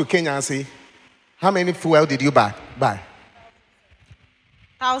Kumasi to Kenya, say, how many fuel did you buy?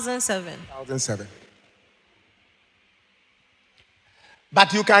 1,007. 1,007.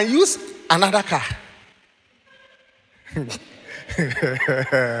 But you can use another car. You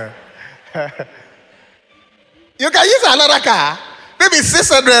can use another car. Maybe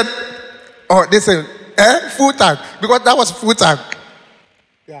 600. Oh, this is full tank. Because that was full tank.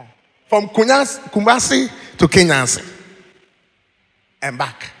 Yeah. From Kumasi to Kenyansi. And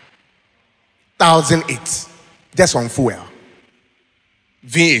back. 1,008. Just on fuel.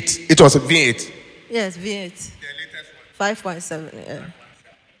 V8. It was a V8. Yes, V8. 5.7. Yeah.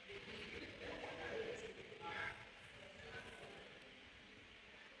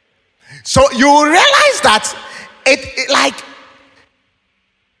 So you realize that it like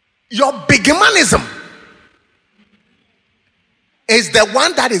your bigmanism is the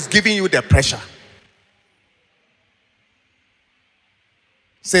one that is giving you the pressure.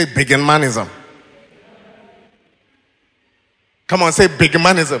 Say bigmanism. Come on, say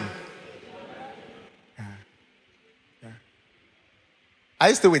bigmanism. Yeah. Are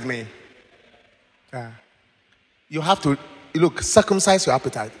you still with me? Yeah. You have to look, circumcise your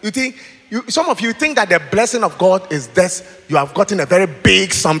appetite. You think some of you think that the blessing of God is this. You have gotten a very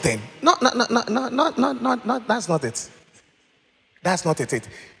big something. No, that's not it. That's not it.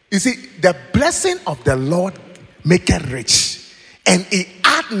 You see, the blessing of the Lord maketh rich, and he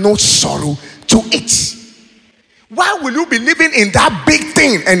add no sorrow to it. Why will you be living in that big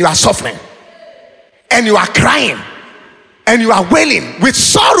thing and you are suffering? And you are crying? And you are wailing with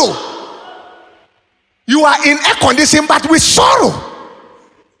sorrow? You are in air conditioning but with sorrow.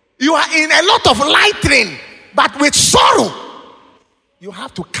 You are in a lot of lighting but with sorrow. You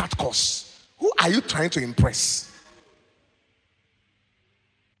have to cut costs. Who are you trying to impress?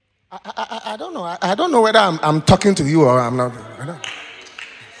 I don't know. I don't know whether I'm talking to you or I'm not. I don't.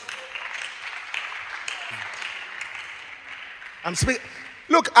 I'm speaking.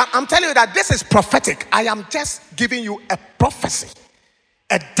 Look, I'm telling you that this is prophetic. I am just giving you a prophecy,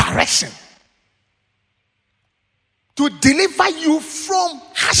 a direction to deliver you from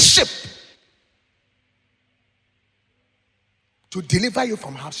hardship. To deliver you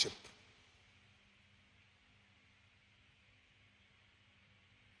from hardship.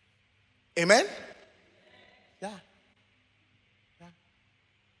 Amen? Yeah. Yeah.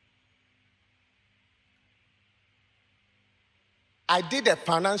 I did a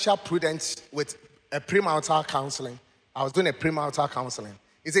financial prudence with a premarital counseling. I was doing a premarital counseling.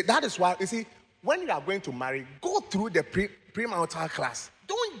 You see, that is why, you see, when you are going to marry, go through the premarital class.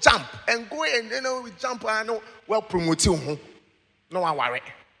 Don't jump and go and, jump and, well, promote you. No one worry.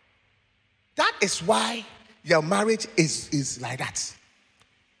 That is why your marriage is like that.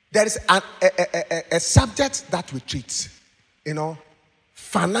 There is a subject that we treat,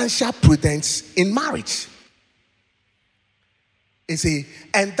 financial prudence in marriage. You see,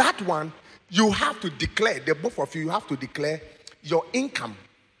 and that one, you have to declare, the both of you have to declare your income.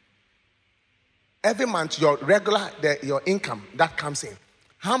 Every month, your income that comes in.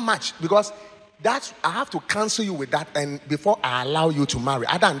 How much? Because I have to cancel you with that, and before I allow you to marry.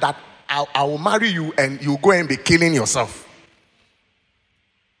 Other than that, I will marry you and you go and be killing yourself.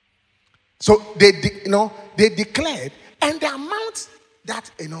 So they declared, and the amount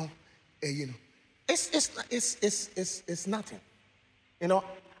that it's nothing.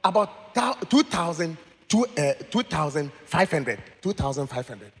 About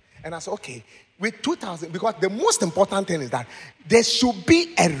 2,500. And I said, okay, with 2,000, because the most important thing is that there should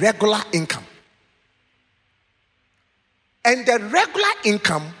be a regular income. And the regular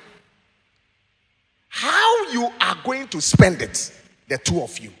income, how you are going to spend it, the two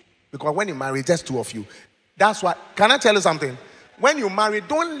of you. Because when you marry, just two of you. That's why, can I tell you something? When you marry,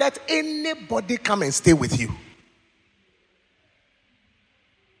 don't let anybody come and stay with you.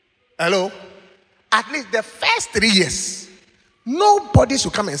 Hello? At least the first 3 years, nobody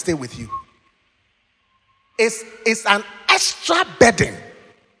should come and stay with you. It's an extra burden.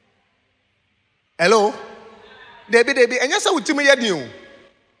 Hello? Debbie, and yes, I will tell you.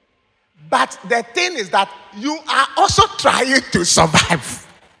 But the thing is that you are also trying to survive.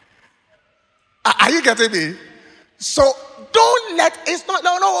 Are you getting me? So don't let, it's not,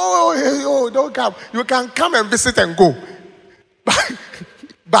 no, don't come. You can come and visit and go.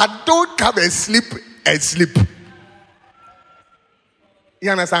 But don't come and sleep.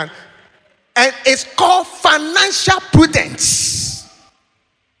 You understand? And it's called financial prudence.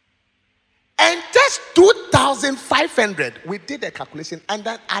 And just 2,500, we did a calculation, and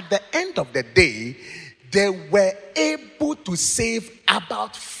then at the end of the day, they were able to save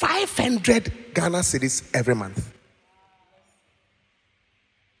about 500 Ghana cedis every month.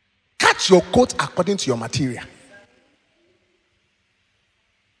 Cut your coat according to your material.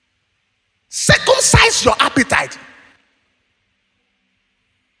 Circumcise your appetite.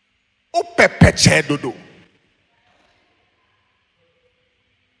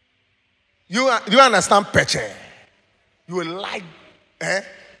 You understand peche? You like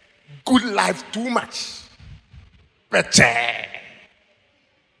good life too much. Peche.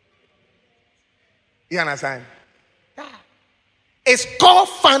 You understand? Yeah. It's called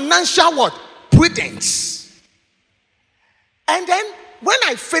financial what? Prudence. And then when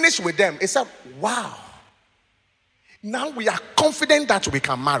I finished with them, it said, wow. Now we are confident that we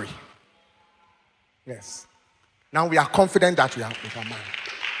can marry. Yes. Now we are confident that we can marry.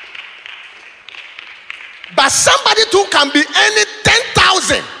 But somebody too can be earning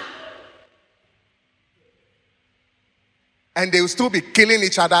 10,000. And they will still be killing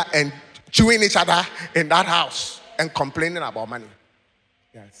each other and chewing each other in that house and complaining about money.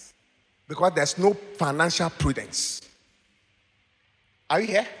 Yes. Because there's no financial prudence. Are you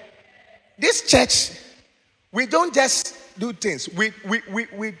here? This church, we don't just do things. We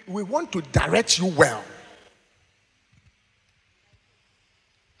want to direct you well.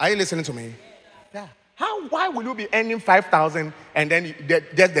 Are you listening to me? Yeah. Why will you be earning 5,000 and then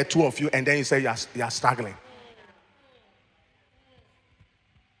just the two of you and then you say you are struggling?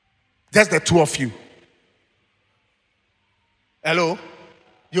 Just the two of you. Hello?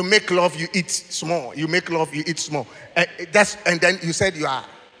 You make love, you eat small. You make love, you eat small. And then you said you are.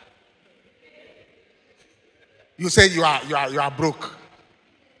 You said you are broke.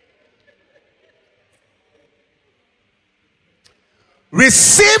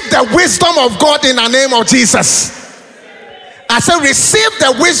 Receive the wisdom of God in the name of Jesus. I said, receive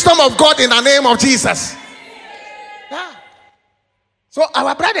the wisdom of God in the name of Jesus. Yeah. So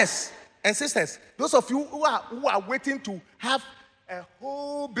our brothers and sisters, those of you who are waiting to have a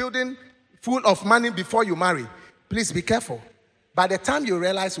whole building full of money before you marry, please be careful. By the time you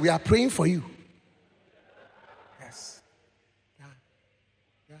realize, we are praying for you. Yes.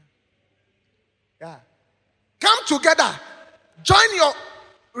 Yeah. Come together. Join your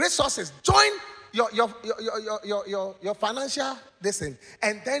resources. Join your financial destiny.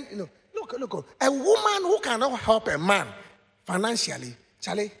 And then, look. A woman who cannot help a man financially,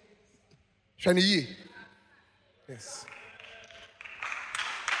 Charlie, Shani. Yes.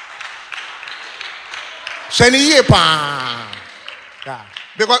 Shani pa. Yeah.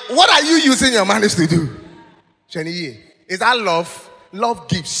 Because what are you using your money to do? Shani. Is that love? Love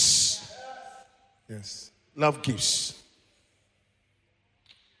gives. Yes. Love gives.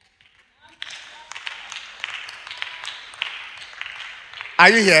 Are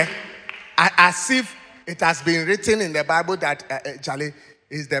you here? As if it has been written in the Bible that Charlie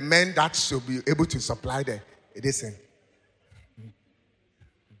is the man that should be able to supply the listen.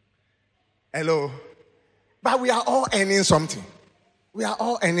 Hello. But we are all earning something. We are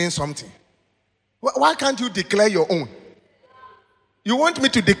all earning something. Why can't you declare your own? You want me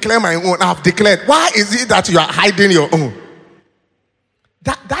to declare my own? I've declared. Why is it that you are hiding your own?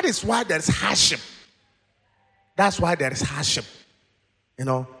 That is why there's hardship. That's why there is hardship. You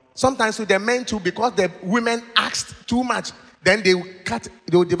know, sometimes with the men too, because the women asked too much, then they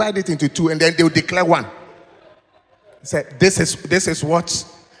will divide it into two, and then they will declare one. Say, this is what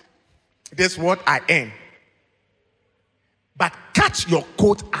I earn. But cut your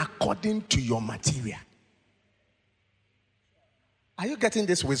coat according to your material. Are you getting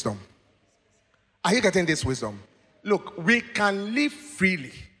this wisdom? Are you getting this wisdom? Look, we can live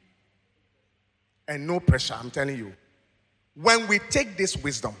freely and no pressure, I'm telling you. When we take this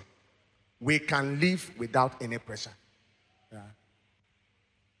wisdom, we can live without any pressure. Yeah.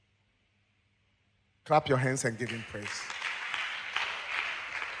 Clap your hands and give him praise.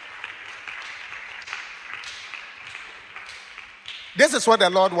 This is what the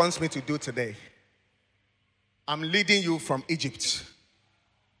Lord wants me to do today. I'm leading you from Egypt.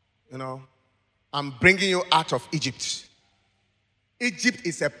 You know, I'm bringing you out of Egypt. Egypt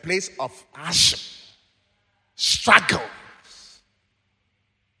is a place of hardship, struggle.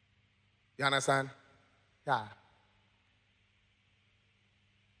 You understand? Yeah.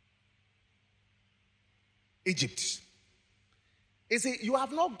 Egypt. You see, you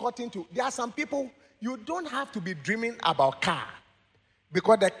have not gotten to, there are some people, you don't have to be dreaming about car,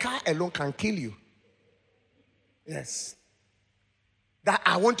 because the car alone can kill you. Yes. That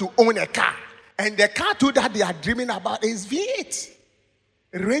I want to own a car. And the car too that they are dreaming about is V8.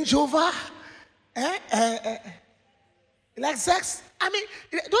 Range Rover. Lexus. I mean,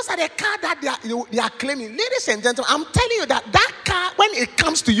 those are the cars that they are claiming. Ladies and gentlemen, I'm telling you that car, when it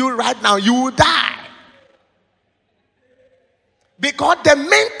comes to you right now, you will die. Because the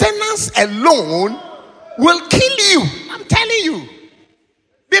maintenance alone will kill you. I'm telling you.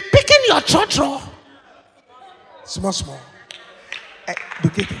 Be picking your chotro. Small. Be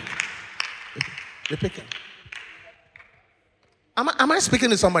picking. Be picking. Am I speaking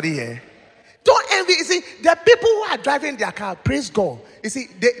to somebody here? Don't envy. You see, the people who are driving their car, praise God. You see,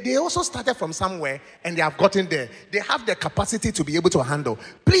 they also started from somewhere and they have gotten there. They have the capacity to be able to handle.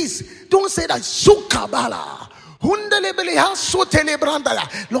 Please, don't say that. Sukabala. Lord,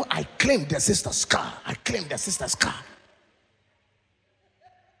 I claim the sister's car. I claim the sister's car.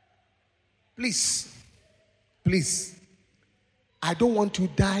 Please. I don't want to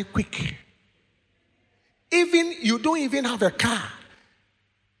die quick. Even you don't even have a car.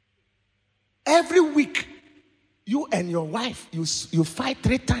 Every week, you and your wife, you fight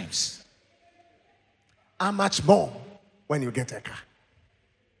 3 times. How much more when you get a car?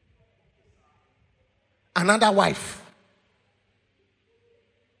 Another wife.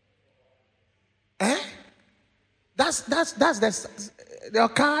 Your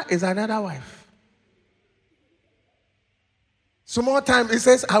car is another wife. Small time, it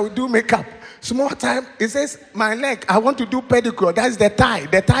says, I will do makeup. Small time, it says, my leg, I want to do pedicure. That's the tie.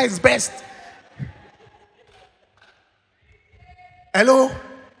 The tie is best. Hello?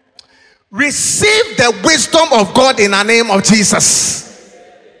 Receive the wisdom of God in the name of Jesus.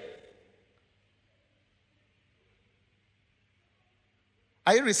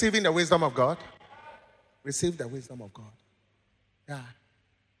 Are you receiving the wisdom of God? Receive the wisdom of God. Yeah.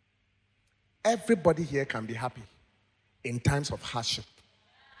 Everybody here can be happy in times of hardship.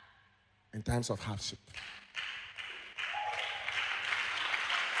 In times of hardship.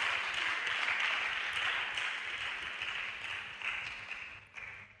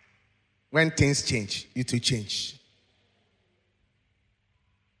 When things change, you to change.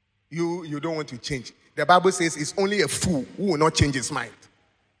 You don't want to change. The Bible says it's only a fool who will not change his mind.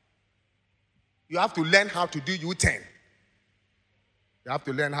 You have to learn how to do U-turn. You have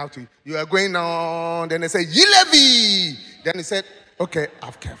to learn how to. You are going on, then they say, Yilevi. Then he said, okay,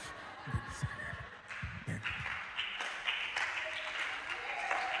 I've kept.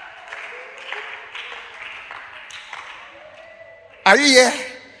 Are you here?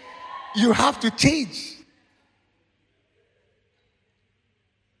 You have to change.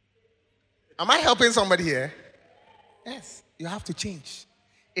 Am I helping somebody here? Yes, you have to change.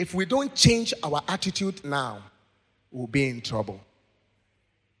 If we don't change our attitude now, we'll be in trouble.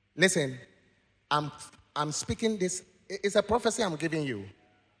 Listen, I'm speaking this. It's a prophecy I'm giving you.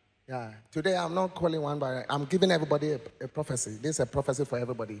 Yeah. Today I'm not calling one, but I'm giving everybody a prophecy. This is a prophecy for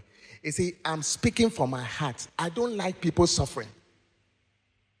everybody. You see, I'm speaking from my heart. I don't like people suffering.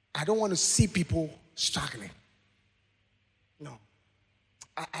 I don't want to see people struggling. No.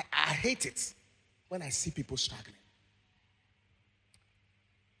 I hate it when I see people struggling.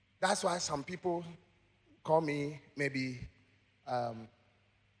 That's why some people call me maybe a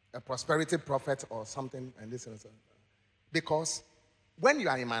prosperity prophet or something, and this and that. Because when you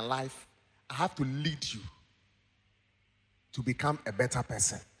are in my life, I have to lead you to become a better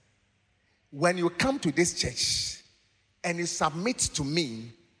person. When you come to this church and you submit to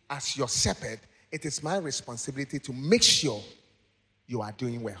me as your shepherd, it is my responsibility to make sure you are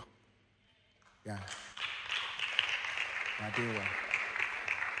doing well. Yeah. You are doing well.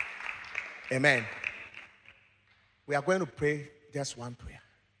 Amen. We are going to pray just one prayer.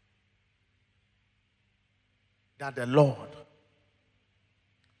 That the Lord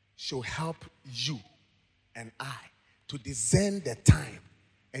should help you and I to discern the time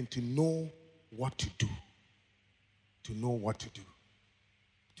and to know what to do. To know what to do.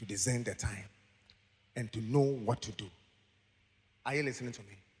 To discern the time and to know what to do. Are you listening to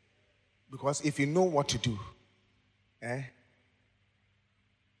me? Because if you know what to do,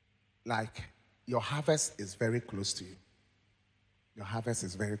 like your harvest is very close to you. Your harvest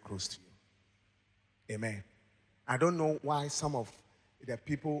is very close to you. Amen. I don't know why some of the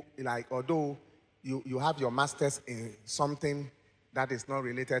people, like, although you have your master's in something that is not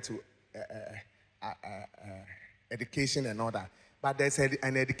related to education and all that, but there's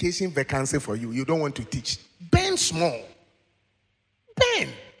an education vacancy for you. You don't want to teach. Bend small.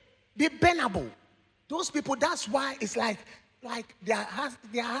 Bend. Be bendable. Those people, that's why it's like their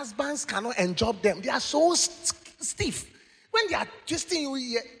husbands cannot enjoy them. They are so stiff. When they are twisting you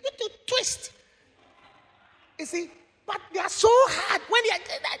here, you twist. You see, but they are so hard. When they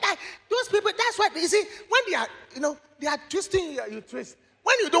are, those people, that's why, you see, when they are, they are twisting you, you twist.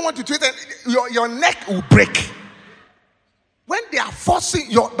 When you don't want to twist, your neck will break. When they are forcing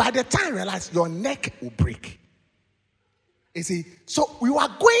by the time you realize, your neck will break. You see, so you are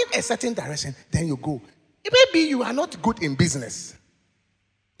going a certain direction, then you go. Maybe you are not good in business.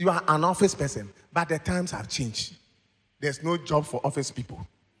 You are an office person, but the times have changed. There's no job for office people.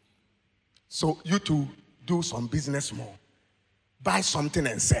 So you too, do some business more. Buy something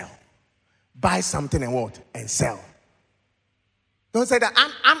and sell. Buy something and what? And sell. Don't say that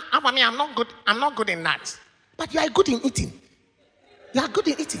I'm not good in that. But you are good in eating. You are good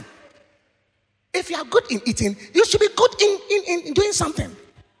in eating. If you are good in eating, you should be good in doing something.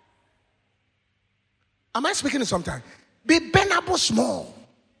 Am I speaking to something? Be bendable small.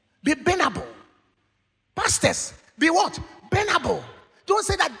 Be bendable. Pastors, be what? Bendable. Don't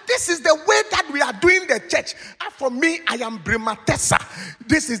say that this is the way that we are doing the church. And for me, I am Brimatessa.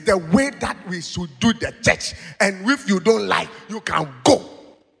 This is the way that we should do the church. And if you don't like, you can go.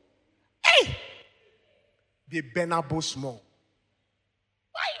 Hey! Be bendable small.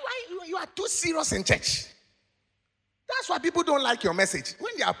 Why you are too serious in church? That's why people don't like your message.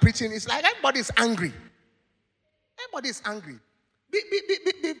 When they are preaching, it's like everybody is angry. Everybody is angry.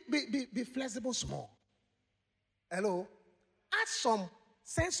 Be flexible small. Hello? Add some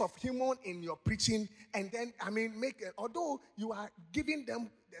sense of humor in your preaching, and then, make it, although you are giving them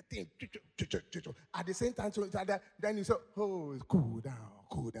the thing, at the same time to each other, then you say, oh, cool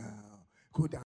down.